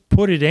can't just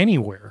put it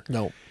anywhere.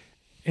 No.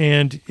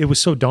 And it was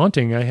so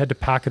daunting, I had to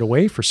pack it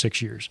away for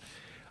 6 years.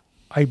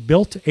 I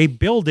built a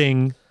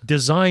building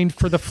designed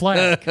for the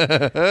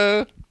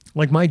flag.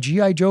 Like my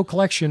G.I. Joe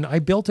collection, I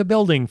built a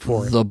building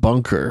for it. The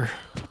bunker.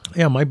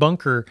 Yeah, my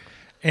bunker.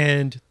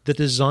 And the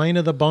design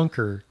of the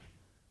bunker,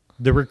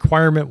 the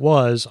requirement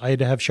was I had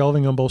to have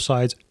shelving on both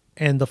sides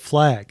and the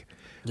flag.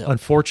 Yep.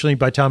 Unfortunately,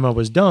 by the time I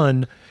was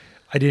done,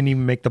 I didn't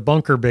even make the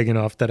bunker big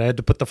enough that I had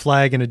to put the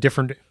flag in a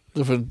different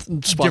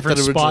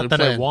spot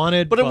that I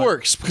wanted. But it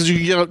works because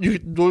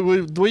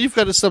the way you've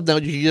got it set up now,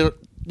 you can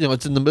get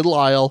it's in the middle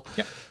aisle.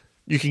 Yep.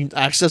 You can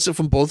access it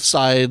from both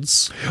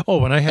sides. Oh,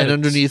 when I had and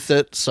underneath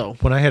it. So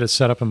when I had it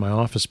set up in my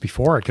office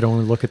before, I could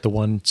only look at the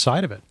one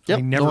side of it. Yep.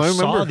 I never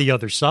saw the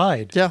other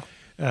side. Yeah.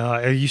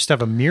 I used to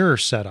have a mirror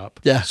set up.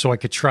 Yeah. So I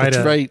could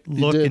try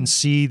look and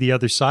see the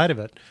other side of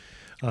it.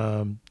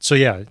 So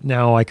yeah,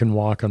 now I can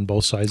walk on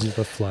both sides of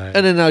the flag.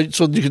 And then now,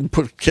 so you can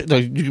put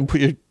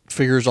your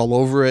figures all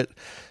over it.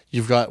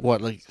 You've got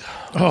what, like?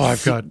 Oh,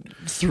 I've got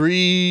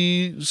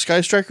 3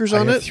 Sky Strikers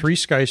on I it. have 3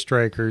 Sky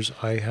Strikers.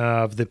 I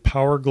have the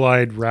Power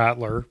Glide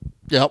Rattler.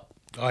 Yep.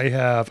 I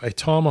have a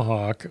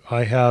Tomahawk.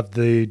 I have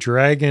the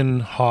Dragon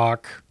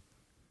Hawk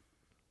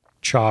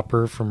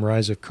chopper from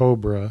Rise of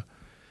Cobra.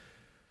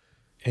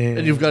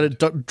 And you've got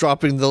it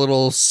dropping the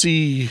little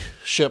sea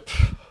ship.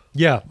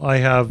 Yeah, I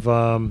have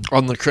on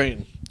the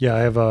crane. Yeah, I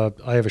have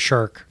a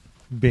shark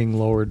being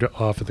lowered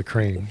off of the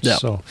crane. Yeah.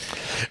 So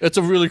it's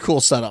a really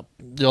cool setup.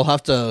 You'll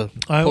have to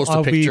post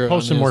a picture. I'll be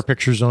posting more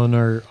pictures on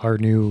our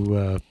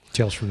new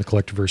Tales from the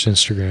Collectiverse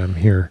Instagram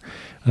here.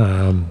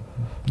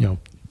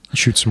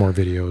 Shoot some more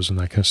videos and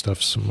that kind of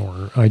stuff, some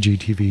more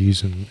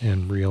IGTVs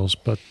and reels.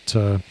 But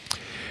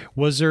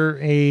was there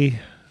a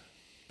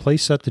play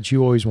set that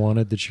you always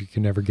wanted that you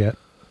can never get?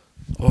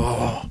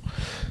 Oh.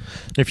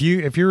 If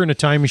you're in a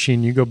time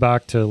machine, you go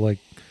back to like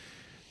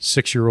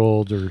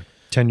 6-year-old or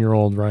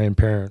 10-year-old Ryan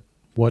Parent.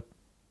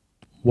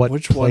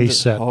 Which play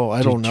set? Oh,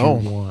 I don't know.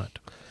 You want?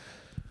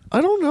 I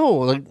don't know.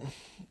 Like,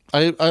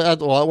 at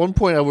one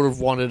point I would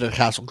have wanted a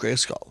Castle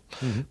Grayskull,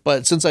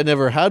 but since I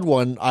never had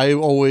one, I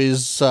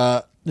always,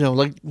 anytime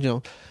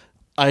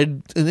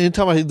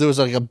there was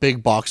like a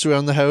big box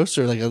around the house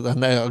or like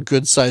a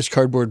good sized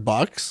cardboard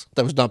box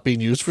that was not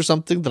being used for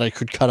something that I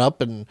could cut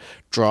up and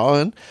draw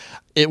in,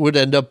 it would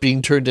end up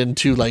being turned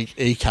into like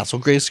a Castle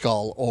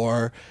Grayskull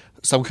or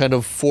some kind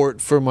of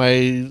fort for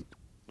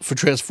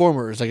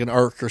Transformers, like an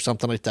Ark or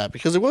something like that,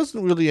 because there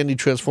wasn't really any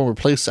Transformer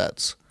play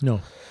sets.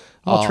 No.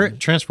 Well,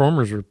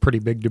 Transformers were pretty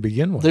big to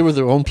begin with. They were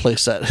their own play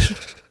set.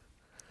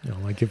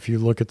 Like if you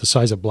look at the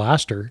size of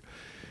Blaster.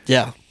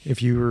 Yeah.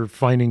 If you were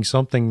finding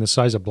something the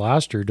size of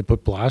Blaster to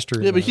put Blaster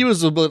in. Yeah, but he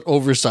was a bit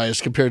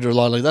oversized compared to a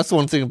lot. Like that's the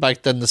one thing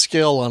back then. The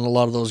scale on a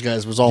lot of those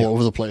guys was all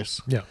over the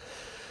place. Yeah.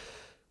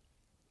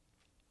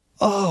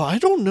 Oh, I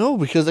don't know,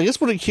 because I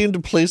guess when it came to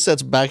play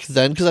sets back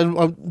then,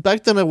 because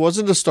back then I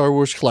wasn't a Star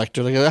Wars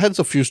collector. Like, I had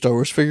a few Star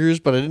Wars figures,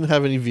 but I didn't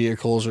have any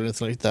vehicles or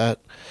anything like that.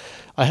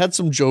 I had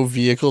some Joe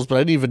vehicles, but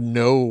I didn't even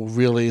know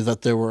really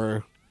that there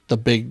were the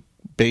big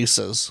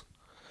bases,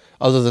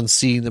 other than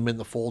seeing them in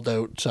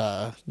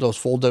the those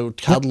fold out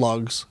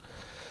catalogs.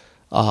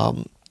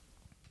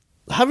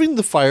 Having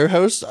the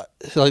Firehouse,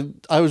 like,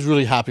 I was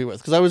really happy with,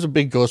 because I was a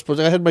big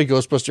Ghostbuster. I had my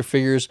Ghostbuster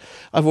figures.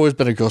 I've always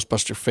been a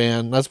Ghostbuster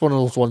fan. That's one of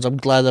those ones I'm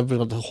glad I've been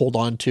able to hold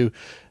on to,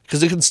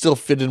 because it can still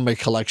fit in my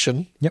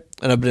collection. Yep.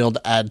 And I've been able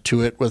to add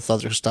to it with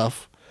other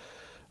stuff.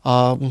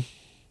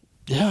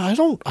 Yeah, I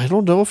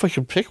don't know if I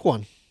can pick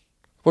one.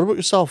 What about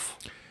yourself?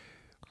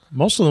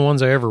 Most of the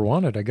ones I ever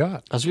wanted, I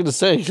got. I was going to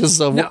say, because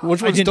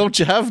which ones don't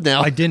you have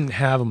now? I didn't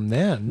have them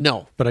then.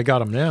 No. But I got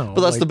them now.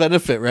 But that's the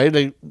benefit,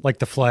 right? Like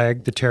the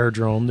Flag, the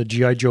Terradrome, the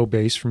G.I. Joe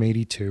base from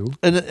 82.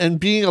 And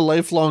being a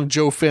lifelong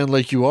Joe fan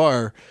like you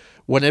are,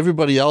 when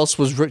everybody else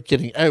was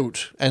getting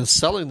out and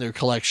selling their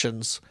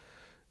collections,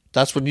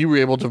 that's when you were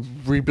able to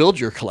rebuild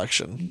your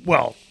collection.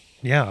 Well,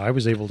 yeah, I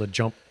was able to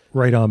jump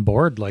right on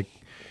board. Like,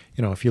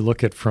 if you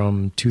look at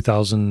from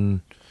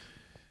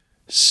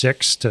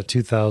 2006 to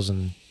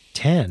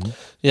 2010.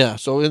 Yeah,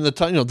 so in the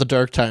time, the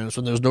dark times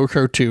when there's no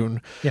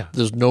cartoon,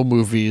 there's no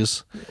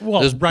movies.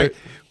 Well, right.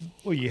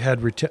 Well, you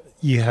had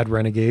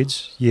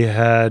Renegades, you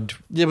had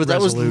but that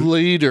was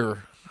later.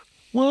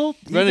 Well,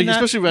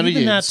 especially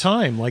Renegades. Even that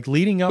time, like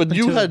leading up. But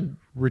you had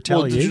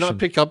Retaliation. Did you not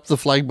pick up the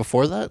Flag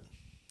before that?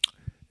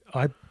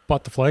 I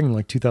bought the Flag in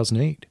like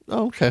 2008.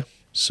 Oh, okay.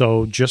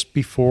 So just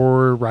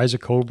before Rise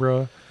of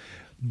Cobra.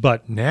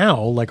 But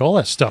now, like, all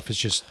that stuff is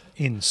just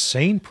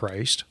insane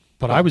priced.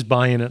 But I was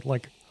buying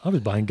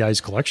guys'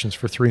 collections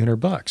for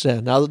 $300. Yeah.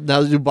 Now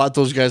that you bought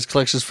those guys'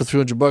 collections for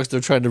 $300, they're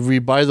trying to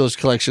rebuy those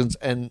collections,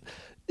 and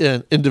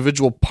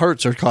individual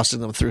parts are costing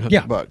them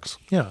 $300.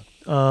 Yeah.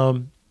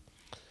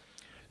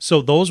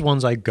 So those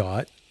ones I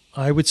got.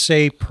 I would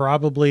say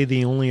probably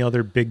the only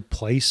other big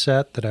play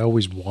set that I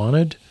always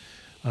wanted.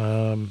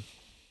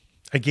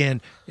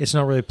 Again, it's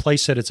not really a play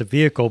set, it's a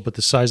vehicle, but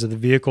the size of the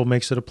vehicle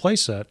makes it a play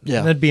set. Yeah.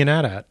 And that'd be an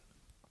AT-AT.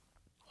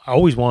 I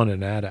always wanted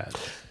an AT-AT.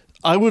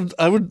 I would,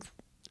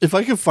 if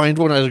I could find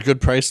one at a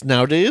good price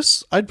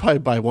nowadays, I'd probably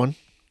buy one.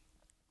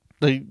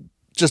 Like,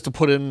 just to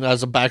put in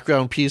as a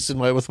background piece it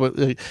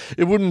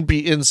wouldn't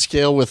be in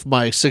scale with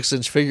my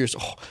 6-inch figures.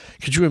 Oh,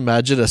 could you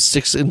imagine a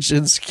 6-inch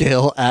in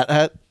scale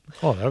AT-AT?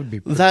 Oh, that would be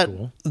pretty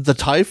cool. The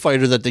TIE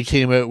Fighter that they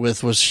came out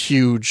with was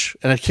huge,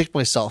 and I kicked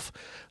myself.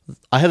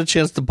 I had a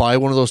chance to buy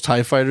one of those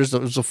TIE Fighters.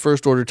 That was a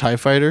first order TIE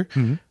Fighter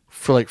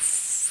for like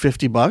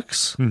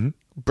 $50,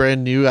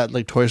 brand new at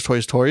like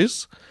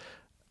Toys.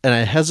 And I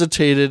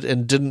hesitated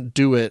and didn't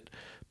do it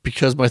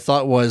because my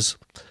thought was,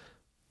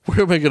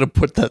 where am I going to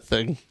put that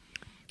thing?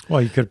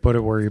 Well, you could put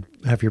it where you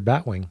have your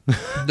Batwing.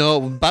 No,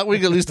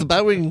 Batwing, at least the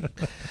Batwing,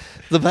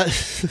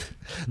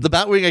 the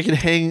Batwing I can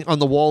hang on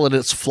the wall and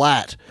it's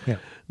flat. Yeah.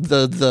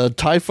 The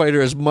TIE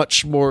Fighter is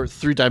much more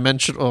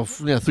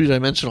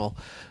three-dimensional.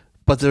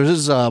 But there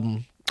is a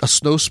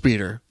snow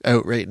speeder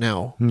out right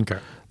now. Okay.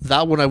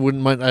 That one I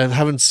wouldn't mind. I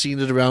haven't seen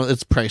it around.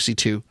 It's pricey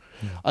too.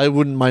 Yeah. I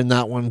wouldn't mind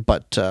that one,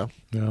 but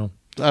no.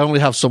 I only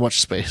have so much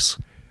space.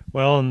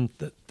 Well, and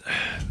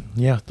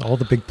all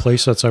the big play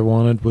sets I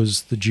wanted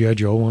was the G.I.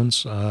 Joe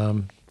ones.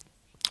 I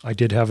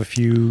did have a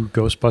few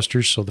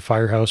Ghostbusters, so the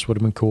Firehouse would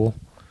have been cool.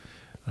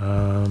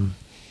 The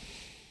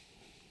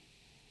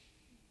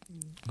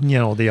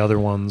other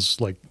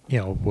ones, like,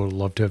 would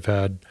love to have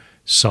had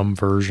some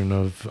version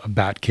of a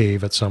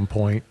Batcave at some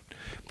point.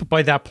 But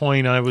by that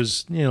point, I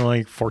was,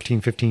 like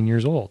 14, 15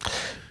 years old.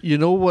 You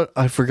know what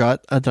I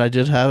forgot that I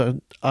did have?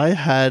 I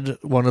had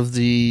one of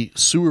the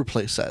sewer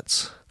play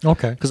sets.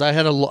 Okay. Because I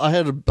had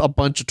a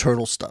bunch of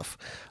turtle stuff.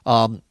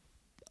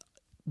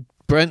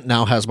 Brent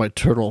now has my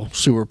turtle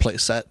sewer play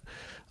set.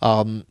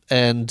 I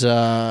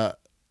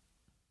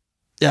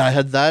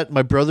had that.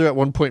 My brother at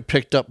one point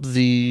picked up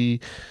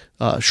the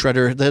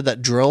shredder. They had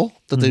that drill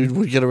that they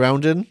would get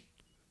around in.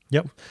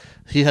 Yep.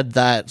 He had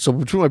that. So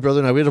between my brother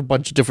and I, we had a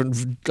bunch of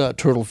different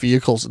turtle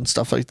vehicles and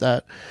stuff like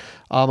that.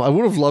 I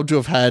would have loved to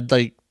have had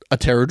like a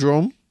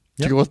Terradrome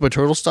to go with my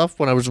turtle stuff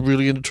when I was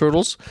really into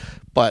turtles.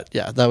 But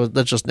yeah,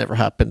 that just never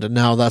happened. And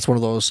now that's one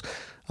of those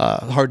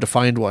hard to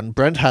find one.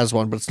 Brent has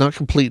one, but it's not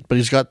complete. But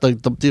he's got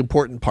the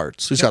important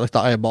parts. He's got like the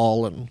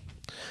eyeball and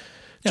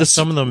just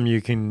some of them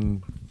you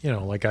can,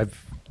 like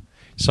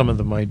some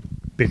of my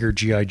bigger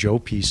G.I. Joe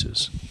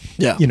pieces.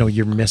 Yeah.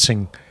 You're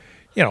missing,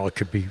 it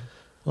could be,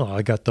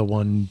 I got the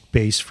one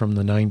base from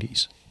the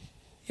 90s.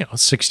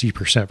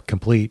 60%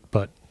 complete,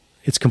 but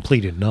it's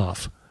complete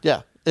enough.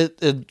 Yeah.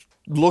 It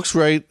looks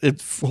right.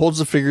 It holds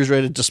the figures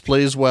right. It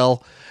displays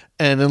well.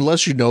 And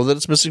unless you know that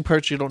it's missing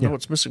parts, you don't know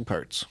it's missing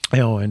parts.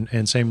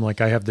 And same like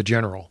I have the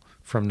General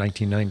from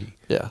 1990.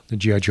 Yeah. The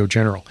G.I. Joe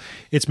General.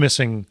 It's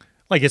missing,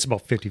 like it's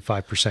about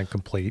 55%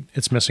 complete.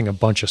 It's missing a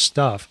bunch of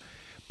stuff.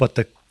 But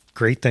the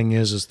great thing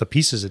is the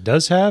pieces it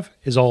does have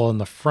is all on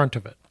the front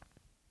of it.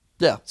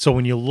 Yeah. So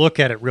when you look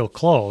at it real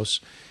close,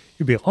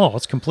 you'd be,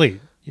 it's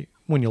complete.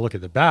 When you look at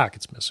the back,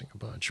 it's missing a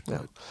bunch.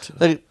 But,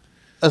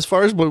 as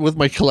far as with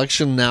my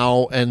collection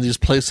now and these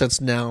play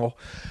sets now,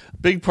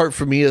 big part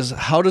for me is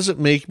how does it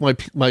make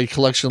my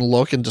collection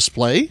look and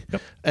display,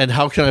 and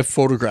how can I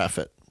photograph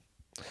it?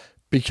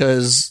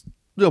 Because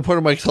part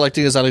of my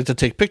collecting is I like to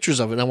take pictures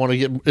of it. And I want to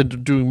get into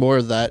doing more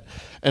of that.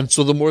 And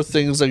so the more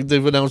things, like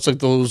they've announced, like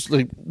those,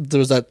 like there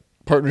was that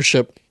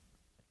partnership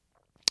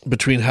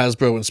between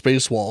Hasbro and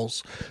Space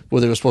Walls, where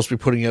they were supposed to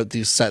be putting out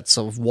these sets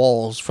of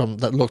walls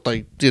that looked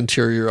like the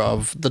interior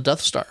of the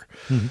Death Star.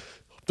 Mm-hmm.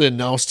 They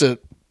announced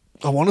it,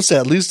 I want to say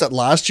at least at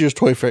last year's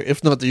Toy Fair,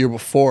 if not the year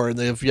before, and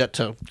they have yet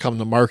to come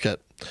to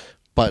market.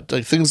 But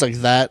like, things like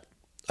that,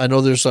 I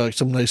know there's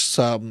some nice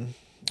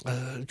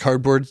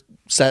cardboard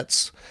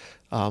sets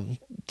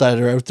that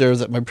are out there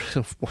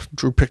that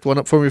Drew picked one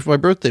up for me for my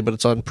birthday, but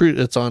it's on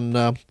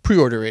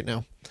pre-order right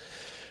now.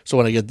 So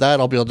when I get that,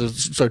 I'll be able to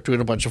start doing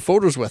a bunch of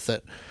photos with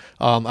it.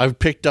 I've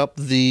picked up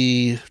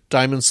the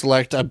Diamond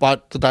Select. I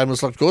bought the Diamond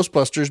Select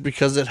Ghostbusters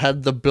because it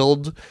had the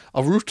build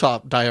a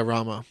rooftop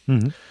diorama,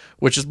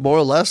 which is more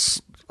or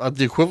less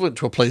the equivalent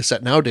to a play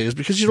set nowadays,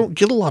 because you don't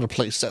get a lot of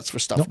play sets for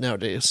stuff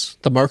nowadays.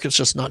 The market's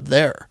just not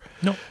there.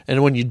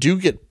 And when you do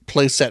get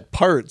play set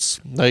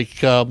parts,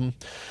 like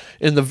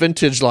in the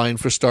vintage line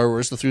for Star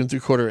Wars, the 3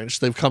 3/4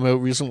 inch, they've come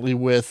out recently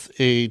with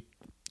a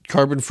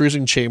carbon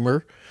freezing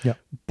chamber,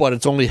 but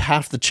it's only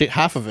half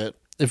of it.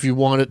 If you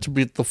want it to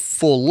be the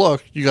full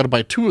look, you got to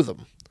buy 2 of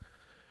them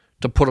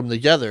to put them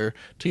together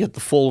to get the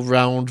full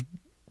round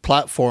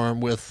platform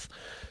with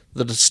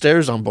the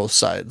stairs on both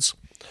sides.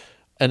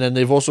 And then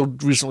they've also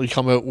recently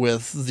come out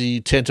with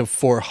the Tantive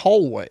 4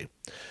 hallway,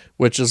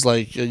 which is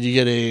like you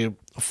get a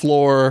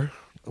floor,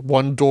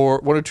 one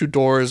or two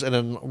doors, and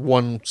then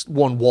one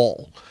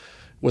wall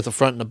with a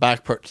front and a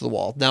back part to the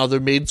wall. Now they're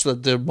made so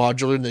that they're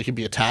modular and they can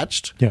be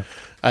attached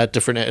at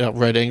different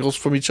right angles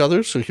from each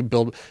other, so you can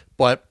build.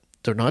 But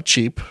they're not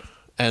cheap,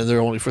 and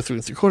they're only for 3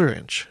 3/4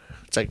 inch.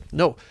 It's like,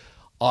 no,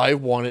 I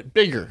want it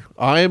bigger.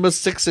 I am a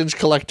 6-inch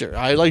collector.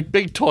 I like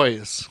big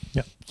toys.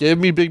 Give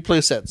me big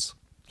play sets.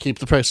 Keep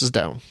the prices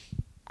down.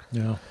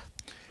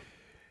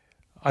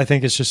 I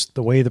think it's just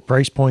the way the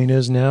price point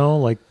is now.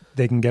 Like,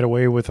 they can get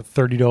away with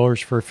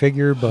 $30 for a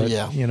figure, but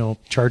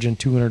charging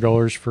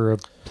 $200 for a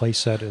play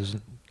set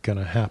isn't going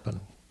to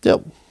happen.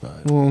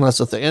 That's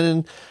the thing. And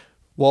then,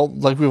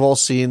 like we've all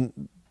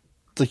seen,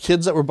 the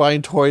kids that were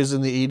buying toys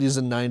in the 80s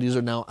and 90s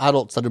are now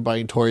adults that are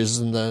buying toys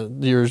in the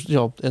years,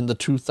 in the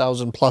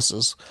 2000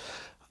 pluses.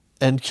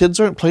 And kids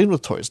aren't playing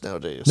with toys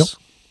nowadays.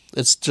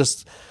 It's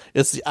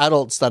the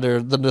adults that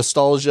are the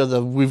nostalgia,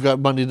 that we've got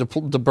money to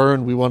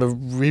burn. We want to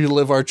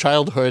relive our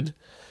childhood,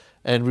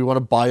 and we want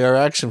to buy our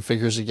action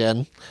figures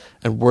again.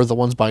 And we're the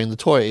ones buying the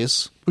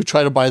toys. We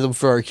try to buy them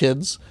for our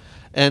kids,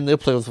 and they'll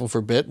play with them for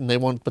a bit,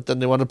 but then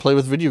they want to play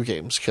with video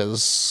games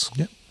because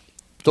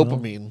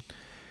dopamine.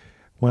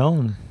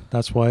 Well,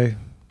 that's why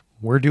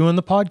we're doing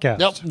the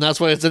podcast. And that's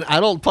why it's an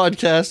adult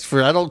podcast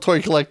for adult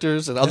toy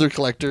collectors and other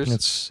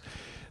collectors.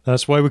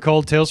 That's why we call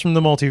it Tales from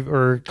the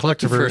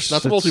Collectorverse.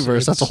 Not the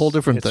multiverse. That's a whole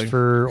different thing.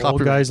 For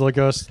old guys like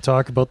us to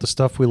talk about the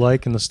stuff we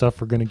like and the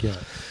stuff we're going to get.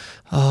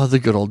 The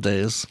good old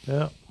days.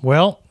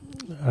 Well,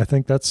 I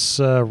think that's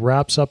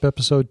wraps up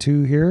episode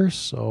 2 here.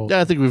 So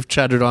I think we've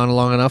chatted on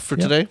long enough for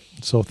today.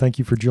 So thank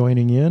you for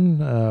joining in.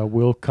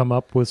 We'll come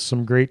up with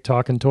some great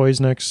talking toys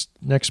next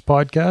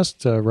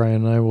podcast.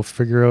 Ryan and I will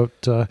figure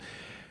out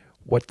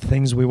what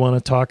things we want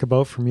to talk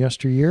about from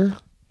yesteryear.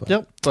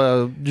 You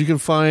can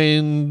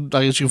find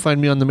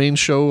me on the main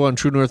show on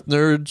True North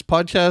Nerds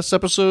podcast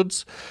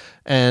episodes,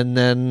 and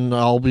then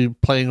I'll be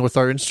playing with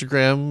our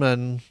Instagram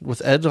and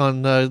with Ed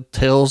on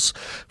Tales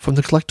from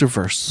the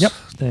Collectorverse.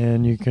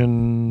 And you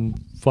can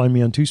find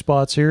me on 2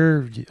 spots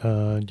here.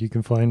 You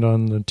can find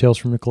on the Tales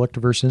from the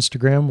Collectorverse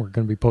Instagram. We're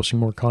going to be posting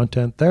more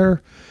content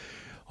there.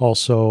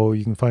 Also,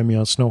 you can find me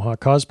on Snowhawk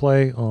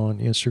Cosplay on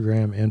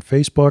Instagram and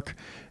Facebook,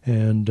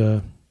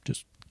 and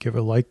just give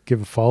a like,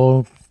 give a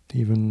follow.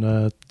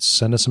 Even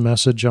send us a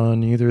message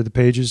on either of the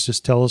pages.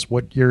 Just tell us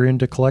what you're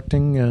into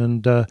collecting,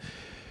 and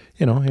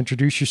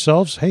introduce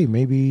yourselves. Hey,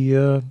 maybe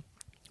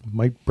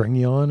might bring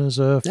you on as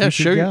a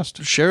future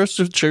guest. Share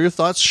your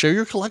thoughts. Share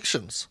your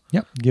collections.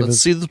 Let's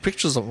see the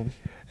pictures of them.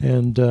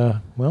 And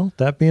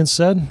that being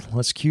said,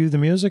 let's cue the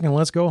music and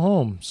let's go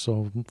home.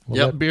 So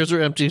beers are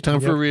empty.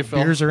 Time for a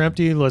refill. Beers are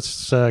empty.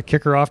 Let's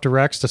kick her off to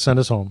Rex to send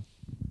us home.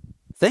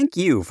 Thank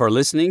you for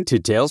listening to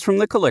Tales from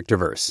the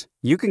Collectorverse.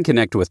 You can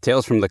connect with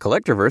Tales from the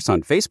Collectorverse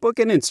on Facebook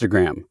and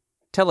Instagram.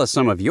 Tell us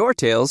some of your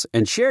tales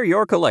and share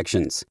your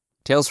collections.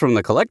 Tales from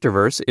the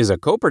Collectorverse is a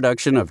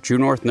co-production of True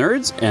North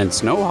Nerds and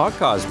Snowhawk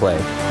Cosplay.